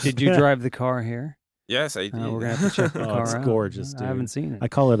you drive the car here? Yes, I did. We're gonna have to check the car it's out. gorgeous, dude. I haven't seen it. I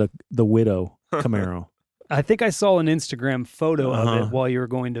call it the Widow Camaro. I think I saw an Instagram photo of it while you were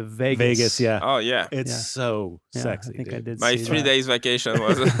going to Vegas. Vegas, yeah. Oh, yeah. It's so sexy. I think dude. I did. My see 3 that. days vacation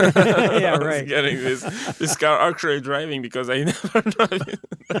was Yeah, right. was getting this car actually driving because I never drove it.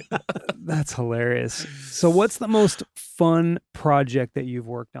 That's hilarious. So what's the most fun project that you've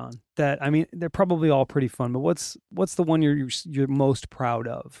worked on? That, I mean, they're probably all pretty fun, but what's the one you're most proud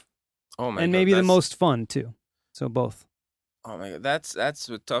of? Oh my and God, maybe the most fun too. So both. Oh my God, that's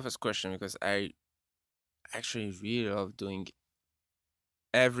the toughest question because I actually really love doing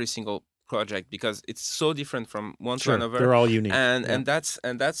every single project because it's so different from one to another. They're all unique. And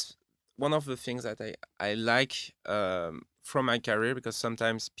that's one of the things that I like from my career, because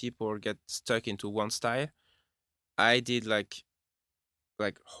sometimes people get stuck into one style. I did like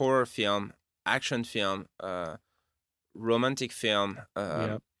horror film, action film, romantic film,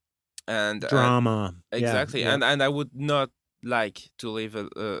 and drama. Exactly. Yeah. And I would not like to live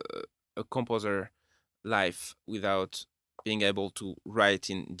a composer life without being able to write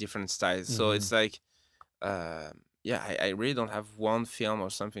in different styles. So it's like I really don't have one film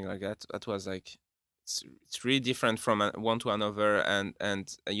or something like that. That was like it's really different from one to another, and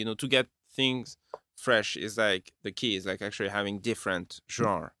to get things fresh is like the key is like actually having different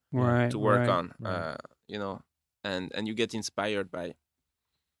genre to work on. And you get inspired by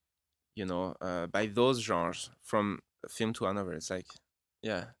by those genres from a film to another. It's like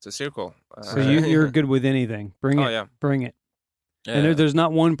it's a circle. So you're good with anything. Bring it. Bring it. Yeah. And there's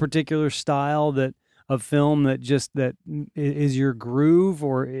not one particular style of film that is your groove,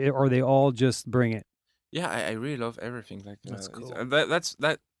 or are they all just bring it? Yeah, I really love everything. Like that's cool. That's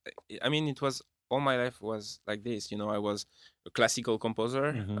I mean, it was all my life was like this. I was a classical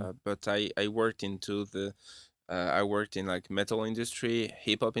composer, but I worked into I worked in like metal industry,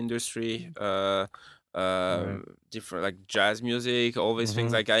 hip hop industry, different like jazz music, all these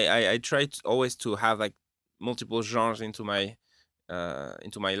things. Like I tried always to have like multiple genres into my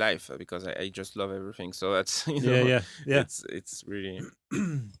life because I just love everything. So that's it's really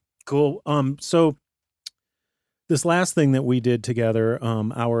cool. So this last thing that we did together,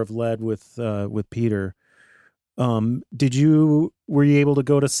 Hour of Lead with Peter, were you able to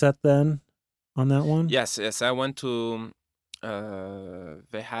go to set then on that one? Yes, I went to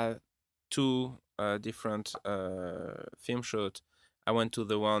they had 2 different film shoots. I went to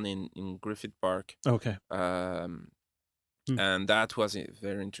the one in Griffith Park. Okay. And that was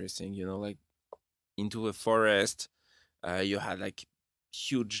very interesting, like into a forest. You had like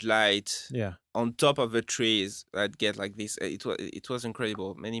huge light on top of the trees that get like this. It was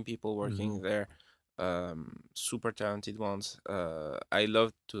incredible. Many people working there, super talented ones. I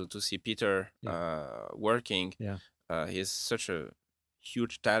love to see Peter working. He's such a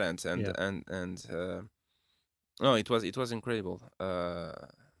huge talent, and Yeah. no, it was incredible.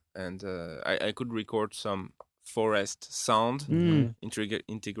 And I could record some forest sound, Mm.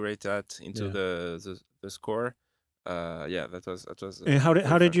 integrate that into Yeah. the score. Yeah, that was And how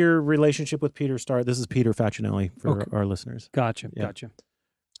very did fun. your relationship with Peter start? This is Peter Facinelli for Okay. our listeners. Gotcha. Yeah. Gotcha.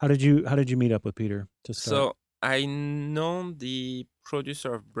 How did you meet up with Peter to start? So I know the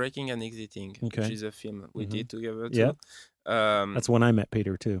producer of Breaking and Exiting, Okay. which is a film we Mhm. did together Yep. too. That's when I met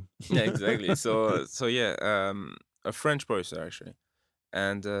Peter too. Yeah, exactly. So yeah, a French producer actually,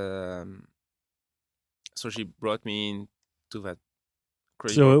 and so she brought me in to that.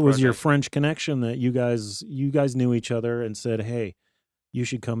 So it was your project. French connection that you guys knew each other and said, "Hey, you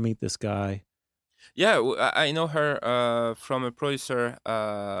should come meet this guy." Yeah, I know her from a producer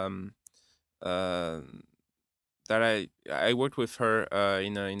that I worked with her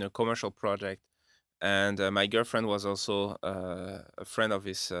in a commercial project, and my girlfriend was also a friend of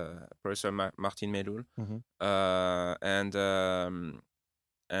his producer Martin Melul, Mhm.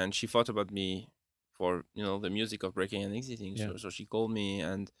 And she thought about me for the music of Breaking and Exiting. Yeah. So she called me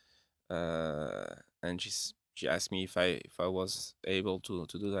and she asked me if I was able to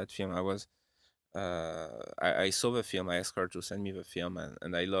do that film. I saw the film. I asked her to send me the film,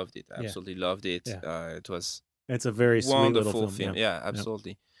 and I loved it. I Yeah. absolutely loved it. Yeah. It was It's a very sweet wonderful little film. film. Yeah,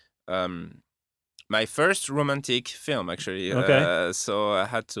 absolutely. My first romantic film, actually. Okay. So I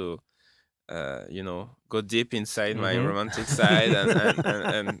had to, go deep inside my Mhm. romantic side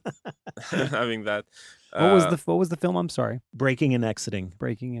and having that. What was the film? I'm sorry. Breaking and Exiting.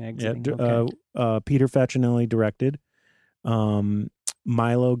 Breaking and Yeah. Exiting. Okay. Peter Facinelli directed.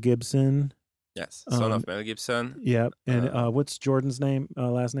 Milo Gibson. Yes, son of Mel Gibson. Yeah. And what's Jordan's name?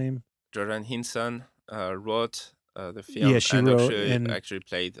 Last name? Jordan Hinson wrote the film. Yeah, she and wrote actually, and actually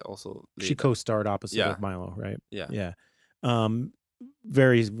played also. She lead. co-starred opposite Yeah. of Milo, right? Yeah. Yeah.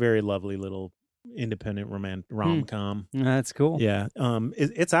 Very, very lovely little independent rom-com. That's cool. Yeah.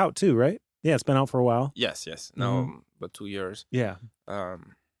 It's out too, right? Yeah, it's been out for a while. Yes. Now, about 2 years. Yeah. No,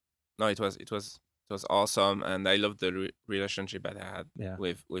 it was awesome, and I loved the relationship that I had Yeah.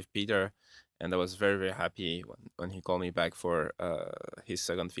 with Peter, and I was very, very happy when he called me back for his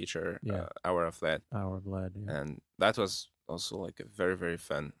second feature, Yeah. Hour of Lead, Hour of Lead. Yeah. and that was also like a very, very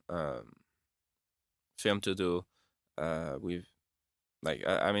fun film to do. With like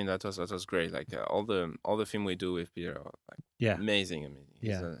I mean that was great. Like all the film we do with Peter are like Yeah. amazing. I mean,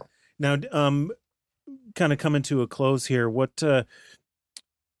 Yeah. Now, kind of coming to a close here. What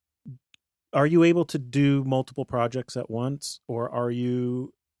are you able to do multiple projects at once, or are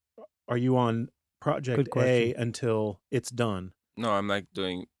you on project Good question. A until it's done? No, I'm like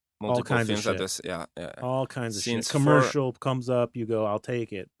doing multiple kinds of films at shit. this. Yeah. All kinds of Since shit. Commercial comes up, you go, I'll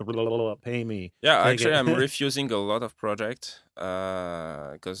take it. Pay me. Yeah, Take actually, it. I'm refusing a lot of projects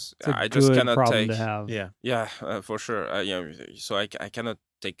because It's a I just good cannot problem take. to have. Yeah. Yeah, for sure. So I cannot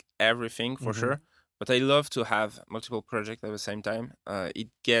take everything for Mhm. sure. But I love to have multiple projects at the same time. It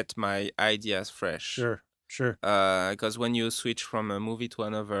get my ideas fresh. Sure. Because when you switch from a movie to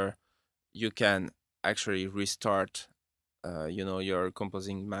another, you can actually restart. Your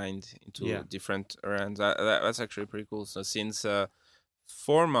composing mind into Yeah. different areas. That's actually pretty cool. So since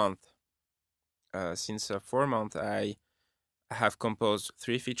 4 months, I have composed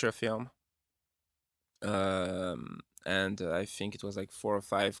 3 feature film, and I think it was like 4 or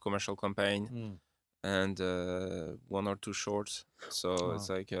 5 commercial campaign, and 1 or 2 shorts. So Wow. it's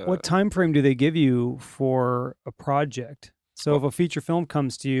like What time frame do they give you for a project? So if a feature film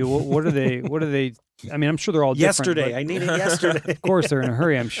comes to you, what are they? What are they? I mean, I'm sure they're all Yesterday. different. I need it yesterday. Of course, they're in a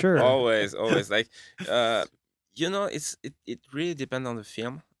hurry. I'm sure. always like it really depends on the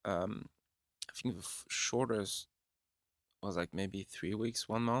film. I think the shortest was like maybe 3 weeks,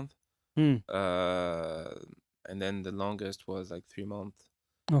 1 month, and then the longest was like 3 months.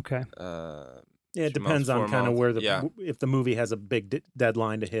 Okay. Yeah, it 3 depends months, on 4 kind of months. where Yeah. if the movie has a big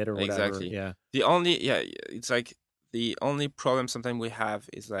deadline to hit or whatever. Exactly. Yeah. It's like the only problem sometimes we have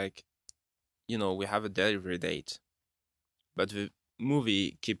is like, we have a delivery date, but the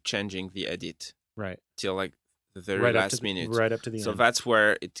movie keep changing the edit Right. till like the very Right last minute. Right up to the So end. that's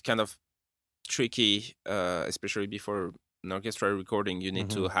where it's kind of tricky, especially before an orchestra recording. You need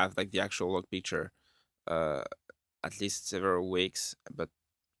to have like the actual log picture, at least several weeks. But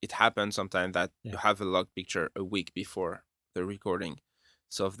it happens sometimes that you have a log picture a week before the recording.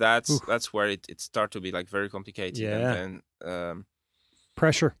 So that's where it starts to be like very complicated. Yeah. And then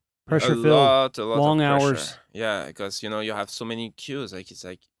Pressure a filled. lot long of pressure. hours. Yeah, because you have so many cues. Like it's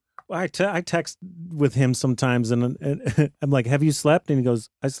like. I text with him sometimes, and I'm like, "Have you slept?" And he goes,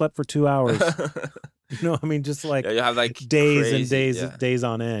 "I slept for 2 hours." You know, I mean, just like Yeah, you have like days crazy, and days, yeah, days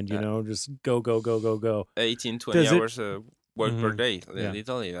on end. You know, just go, go, go, go, go. 18, 20 Does it- hours work per Mhm. day. Yeah.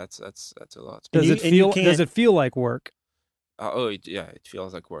 Literally, that's a lot. And Does you- it and you feel? Does can't- it feel like work? It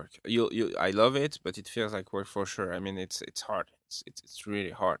feels like work. I love it, but it feels like work for sure. I mean, it's hard. It's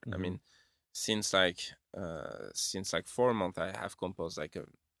really hard. I Mhm. mean, since like 4 months, I have composed like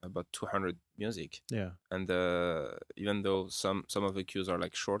about 200 music, Yeah. and even though some of the cues are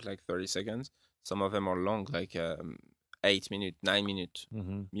like short, like 30 seconds, some of them are long, like 8 minute, 9 minute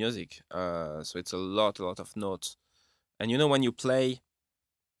Mm-hmm. music. So it's a lot of notes, and you know when you play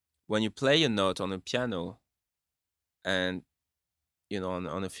a note on a piano, and you know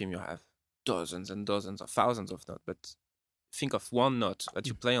on a film you have dozens and dozens of thousands of notes, but think of one note that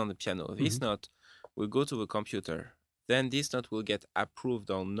you play on the piano. This note will go to the computer, then this note will get approved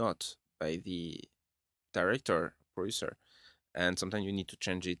or not by the director, producer, and sometimes you need to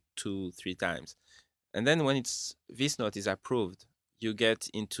change it 2-3 times. And then when this note is approved, you get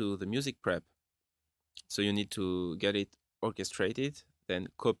into the music prep. So you need to get it orchestrated, then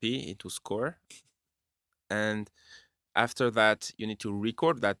copy into score. And after that, you need to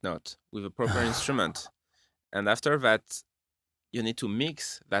record that note with a proper instrument. And after that, you need to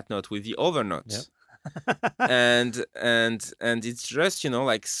mix that note with the other notes. and it's just,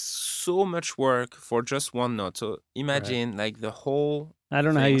 like so much work for just one note. So imagine like the whole I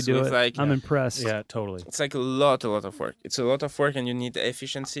don't know how you things do with, it. like, I'm impressed. Yeah, totally. it's like a lot of work. It's a lot of work, and you need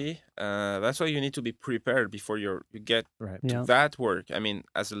efficiency. That's why you need to be prepared before you get Right. Yeah. that work. I mean,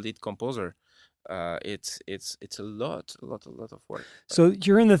 as a lead composer, it's a lot of work. So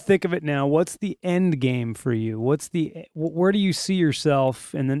you're in the thick of it now. What's the end game for you? Where do you see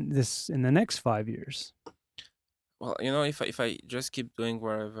yourself in the next 5 years? Well, if I just keep doing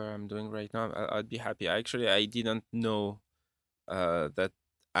whatever I'm doing right now, I'd be happy. I didn't know that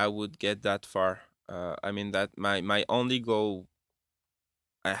I would get that far. I mean, that my only goal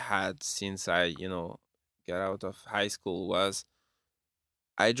I had since I got out of high school was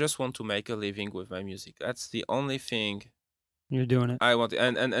I just want to make a living with my music. That's the only thing You're doing it. I want,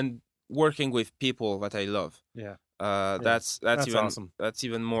 and working with people that I love. Yeah. That's That's even awesome. that's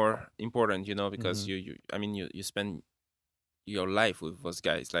even more important, because Mhm. you spend your life with those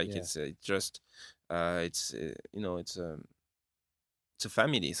guys. Like Yeah. it's just it's it's a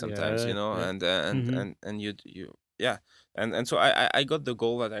family sometimes, Yeah, yeah. and you yeah, and so I got the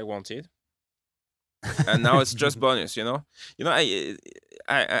goal that I wanted, and now it's just bonus.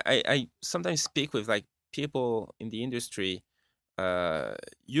 I sometimes speak with like people in the industry.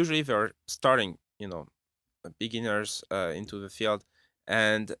 Usually they're starting, beginners into the field,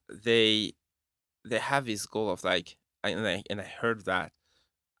 and they have this goal of like, and I heard that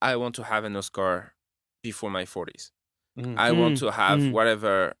I want to have an Oscar before my 40s. Mhm. I want to have Mm.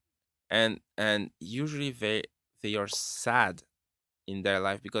 whatever, and usually they are sad in their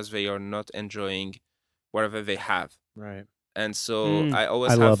life because they are not enjoying whatever they have. Right. And so I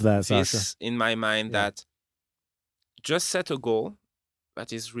always I have love that, this Sasha. in my mind, Yeah. that just set a goal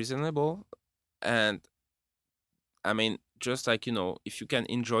that is reasonable. And I mean, just like, if you can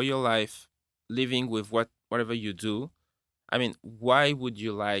enjoy your life living with whatever you do, I mean, why would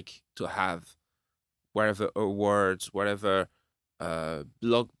you like to have whatever awards, whatever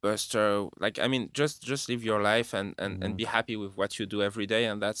blockbuster? Like, I mean, just live your life and be happy with what you do every day,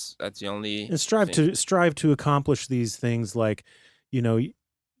 and that's the only And strive to accomplish these things. Like, you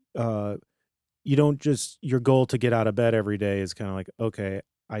don't just, your goal to get out of bed every day is kind of like, okay,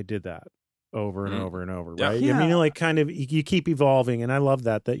 I did that over and over and over, Yeah. right? I mean, Yeah. like, kind of, you keep evolving, and I love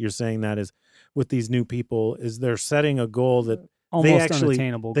that you're saying that is with these new people, is they're setting a goal that Almost actually-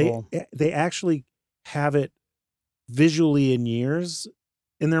 unattainable goal. they actually have it visually in years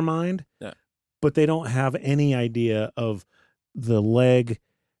in their mind, but they don't have any idea of the leg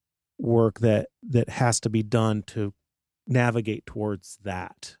work that has to be done to navigate towards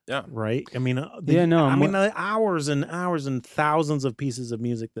that. Yeah. Right. I mean, the hours and hours and thousands of pieces of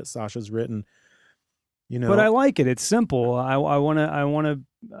music that Sasha's written. But I like it. It's simple. I want to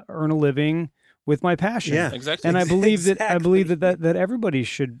earn a living with my passion. Yeah, exactly. And I believe Exactly. that everybody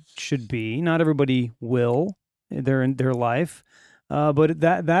should be. Not everybody will. They're in their life, but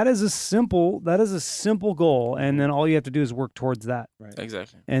that is a simple goal, and then all you have to do is work towards that. Right.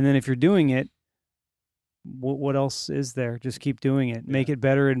 Exactly. And then if you're doing it, what else is there? Just keep doing it. Make it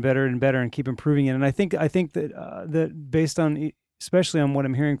better and better and better, and keep improving it. And I think that that based on, especially on what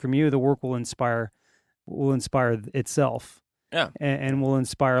I'm hearing from you, the work will inspire itself. Yeah. And will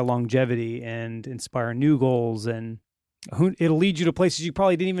inspire longevity and inspire new goals. And It'll lead you to places you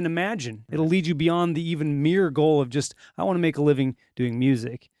probably didn't even imagine. It'll lead you beyond the even mere goal of just, I want to make a living doing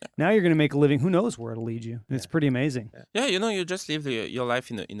music. Now you're going to make a living. Who knows where it'll lead you? And it's pretty amazing. Yeah, you just live your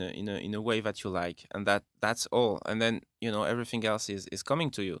life in a way that you like, and that's all. And then everything else is coming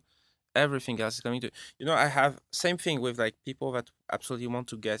to you. Everything else is coming to you. I have same thing with like people that absolutely want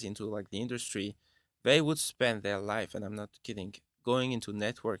to get into like the industry. They would spend their life, and I'm not kidding, going into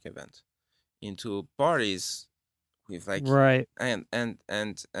network events, into parties with like right, and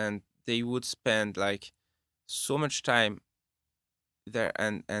they would spend like so much time there,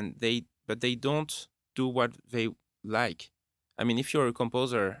 but they don't do what they like. I mean, if you're a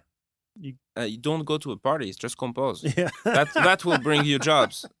composer, you don't go to a party, just compose. Yeah. that will bring you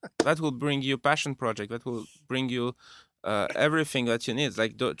jobs, that will bring you passion project, that will bring you everything that you need.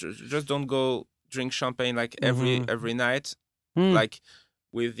 Like just don't go drink champagne like every night, like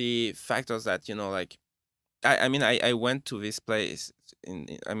with the factors that like I went to this place in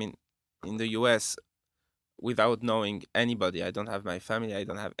the US without knowing anybody. I don't have my family, I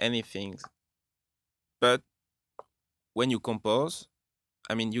don't have anything. But when you compose,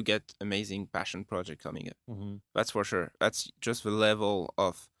 you get amazing passion project coming up. Mm-hmm. That's for sure. That's just the level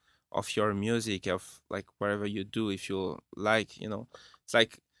of your music, of like whatever you do. If you like, it's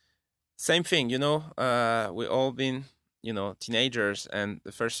like same thing. We all been teenagers, and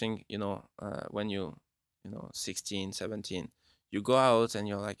the first thing when you 16, 17, you go out and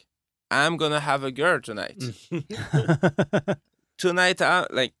you're like, I'm gonna have a girl tonight. Tonight,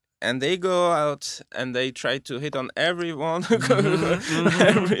 and they go out and they try to hit on everyone, and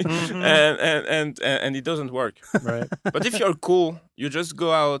it doesn't work. Right. But if you're cool, you just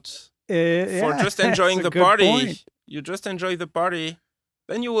go out for just that's enjoying a the good party. point. You just enjoy the party.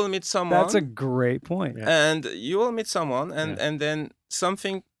 Then you will meet someone. That's a great point. Yeah. And you will meet someone, and then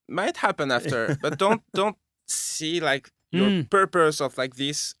something might happen after. But don't see like your purpose of like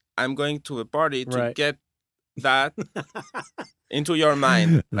this. I'm going to a party to get that into your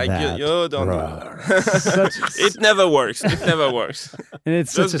mind. Like you don't. It never works. It never works. And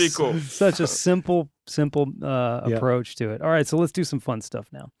it's just such be cool. Such a simple approach to it. All right, so let's do some fun stuff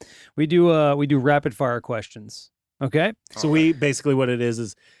now. We do rapid fire questions. Okay. So we basically, what it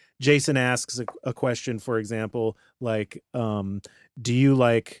is Jason asks a question, for example, like, do you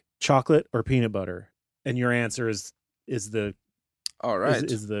like chocolate or peanut butter? And your answer is the all right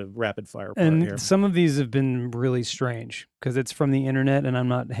is the rapid fire part and here. Some of these have been really strange because it's from the internet, and I'm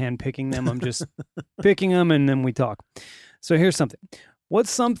not hand picking them. I'm just picking them, and then we talk. So here's something. What's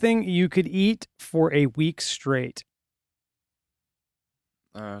something you could eat for a week straight?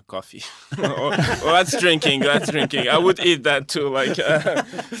 Coffee. That's drinking. That's drinking. I would eat that too. Like,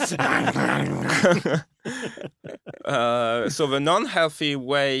 so the non-healthy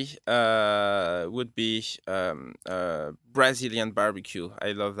way would be Brazilian barbecue.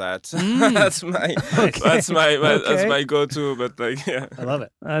 I love that. That's my go-to. But like, yeah, I love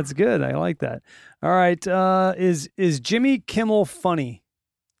it. That's good. I like that. All right. Is Jimmy Kimmel funny?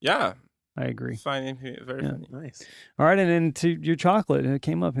 Yeah. I agree. Very funny. Nice. All right, and then to your chocolate, it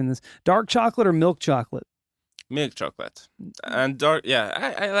came up in this. Dark chocolate or milk chocolate? Milk chocolate. And dark,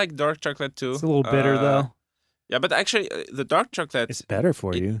 yeah, I like dark chocolate too. It's a little bitter though. Yeah, but actually, the dark chocolate... It's better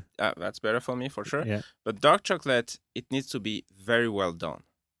for you. That's better for me, for sure. Yeah. But dark chocolate, it needs to be very well done.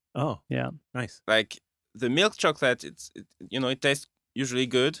 Oh. Yeah. Nice. Like, the milk chocolate, it tastes usually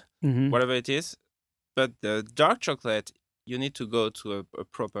good, whatever it is. But the dark chocolate... You need to go to a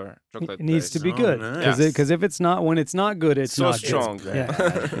proper chocolate It needs place. to be good. Because if it's not, when it's not good, it's so not strong. Good.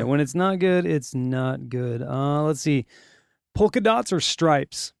 Yeah. When it's not good, it's not good. Let's see. Polka dots or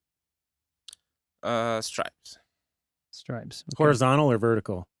stripes? Stripes. Stripes. Okay. Horizontal or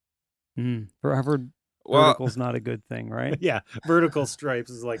vertical? I've heard vertical's not a good thing, right? Yeah. Vertical stripes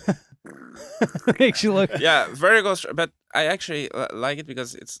is like... Makes you look... Yeah, vertical but I actually like it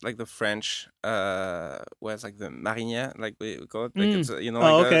because it's like the French, where it's like the marinière, like we call it. Like it's,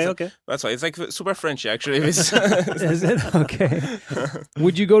 okay. That's why. It's like super Frenchy, actually. Is it? Okay.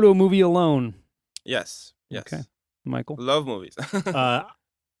 Would you go to a movie alone? Yes. Okay. Michael? Love movies.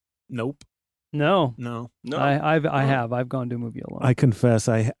 Nope. No. I have. I've gone to a movie alone. I confess,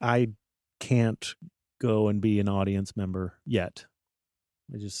 I can't go and be an audience member yet.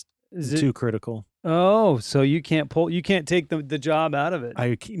 I just... too critical. Oh, so you can't take the job out of it.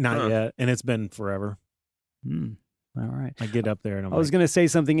 Not yet, and it's been forever. All right. I get up there and I was going to say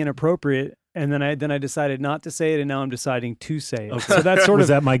something inappropriate, And then I decided not to say it, and now I'm deciding to say it. Okay. So that's sort Was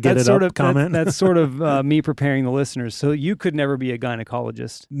of that my get that's it sort up of comment? That's sort of me preparing the listeners. So you could never be a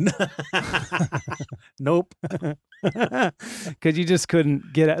gynecologist Nope. because you just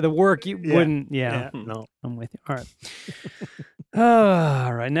couldn't get at the work. You Yeah. wouldn't. Yeah, No. I'm with you. All right.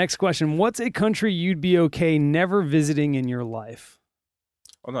 All right. Next question. What's a country you'd be okay never visiting in your life?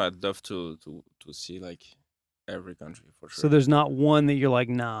 Oh no, I'd love to see like every country for sure. So there's not one that you're like,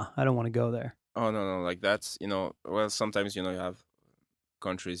 nah, I don't want to go there. Oh no, like that's well sometimes you have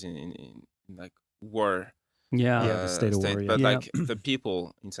countries in like war. Yeah. Yeah, the state of war, yeah. But Yeah. like the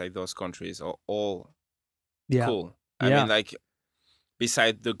people inside those countries are all Yeah. cool. I Yeah. mean, like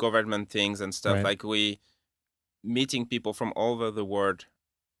beside the government things and stuff, Right. like we meeting people from all over the world.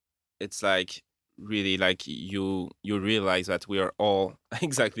 It's like really like you realize that we are all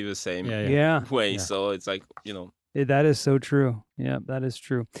exactly the same Yeah. way. Yeah. So it's like That is so true. Yeah, that is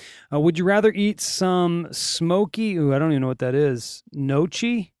true. Would you rather eat some smoky? Ooh, I don't even know what that is.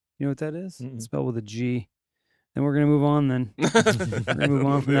 Nochi? You know what that is? Mm-mm. It's spelled with a G. Then we're gonna move on. Then we're gonna move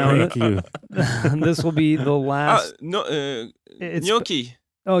on from now. Thank you. This will be the last. It's- gnocchi.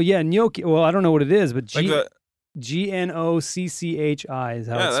 Oh yeah, gnocchi. Well, I don't know what it is, but Like the, GNOCCHI is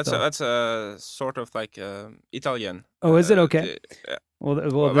how yeah, it's spelled. that's a sort of like Italian. Oh, is it? Okay. Yeah. Well,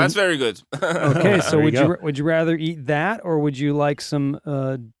 Well, that's very good. okay. So There you would you rather eat that, or would you like some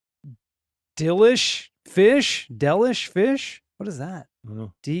delish fish? Delish fish? What is that? I don't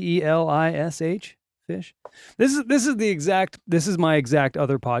know. DELISH fish. This is my exact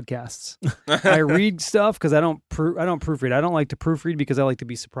other podcasts. I read stuff because I don't proofread. I don't like to proofread because I like to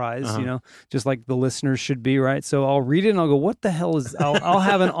be surprised. Uh-huh. Just like the listeners should be, right? So I'll read it and I'll go, "What the hell is?" I'll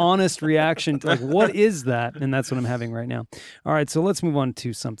have an honest reaction to like, "What is that?" And that's what I'm having right now. All right, so let's move on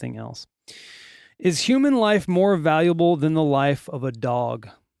to something else. Is human life more valuable than the life of a dog?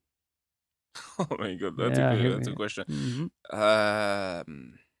 Oh my god, that's Yeah, a here good, that's we a question.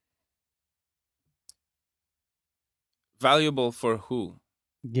 Mhm. Valuable for who?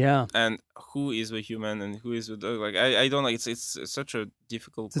 Yeah, And who is the human and who is the dog? Like I don't like it's such a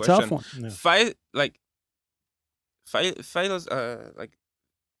difficult it's a question. tough one. Like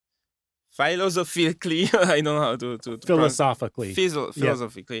philosophically, I don't know how to Philosophically.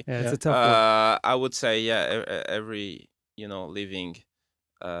 philosophically. Yeah, it's a tough one. I would say every living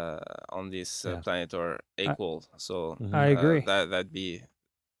on this planet are equal. So Mhm. I agree. that'd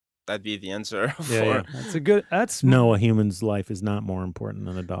be the answer for. Yeah. That's No, a human's life is not more important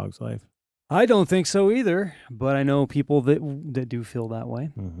than a dog's life. I don't think so either, but I know people that do feel that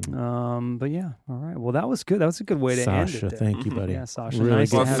way. Mhm. But yeah, all right. Well, that was good. That was a good way to end Sasha, it. there. thank you, buddy. Yeah, Sasha. Really nice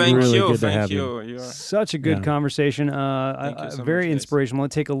good. to Well, have thank Really you, good to thank have you. you. You're Such a good Yeah. conversation. Thank you so Very much, guys. inspirational. I'll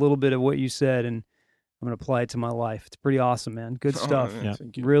take a little bit of what you said and I'm going to apply it to my life. It's pretty awesome, man. Good stuff. Oh, Yeah.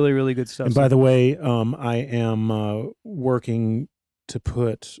 thank you. Really, really good stuff. And by the way, I am working to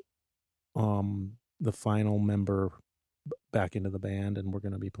put the final member back into the band, and we're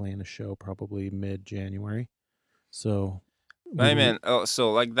going to be playing a show probably mid-January. So, My man,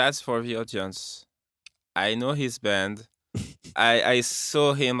 so like that's for the audience. I know his band. I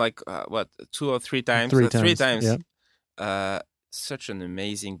saw him like 2 or 3 times. Three Three times, times. Such an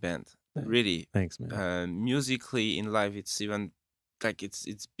amazing band. Really. thanks, man. Musically in live, it's even like it's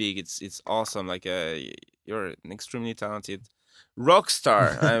big. It's awesome. Like you're an extremely talented rock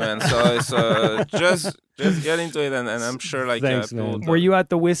star. I mean, so just get into it, and I'm sure like Thanks, people man. would- Were you at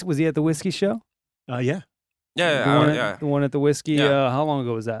the Was he at the whiskey show? Yeah, The one at the whiskey. Yeah. How long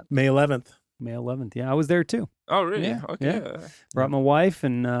ago was that? May 11th. May 11th. Yeah, I was there too. Oh really? Yeah, Okay. Brought my wife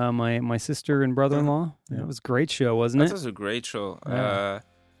and my sister and brother-in-law. Yeah. It was a great show, wasn't That it? was a great show. Yeah.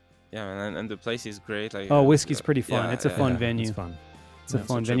 Man, and the place is great. Like Oh, whiskey's pretty fun. yeah, it's a yeah, fun yeah. venue. It's fun. It's a Yeah,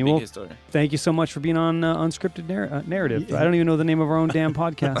 fun Such a venue. big Well, history. thank you so much for being on Unscripted Narrative. Yeah. I don't even know the name of our own damn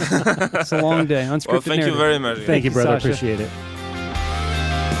podcast. It's a long day. Unscripted Well, thank Narrative. you very much. Thank you, brother. Sasha. Appreciate it.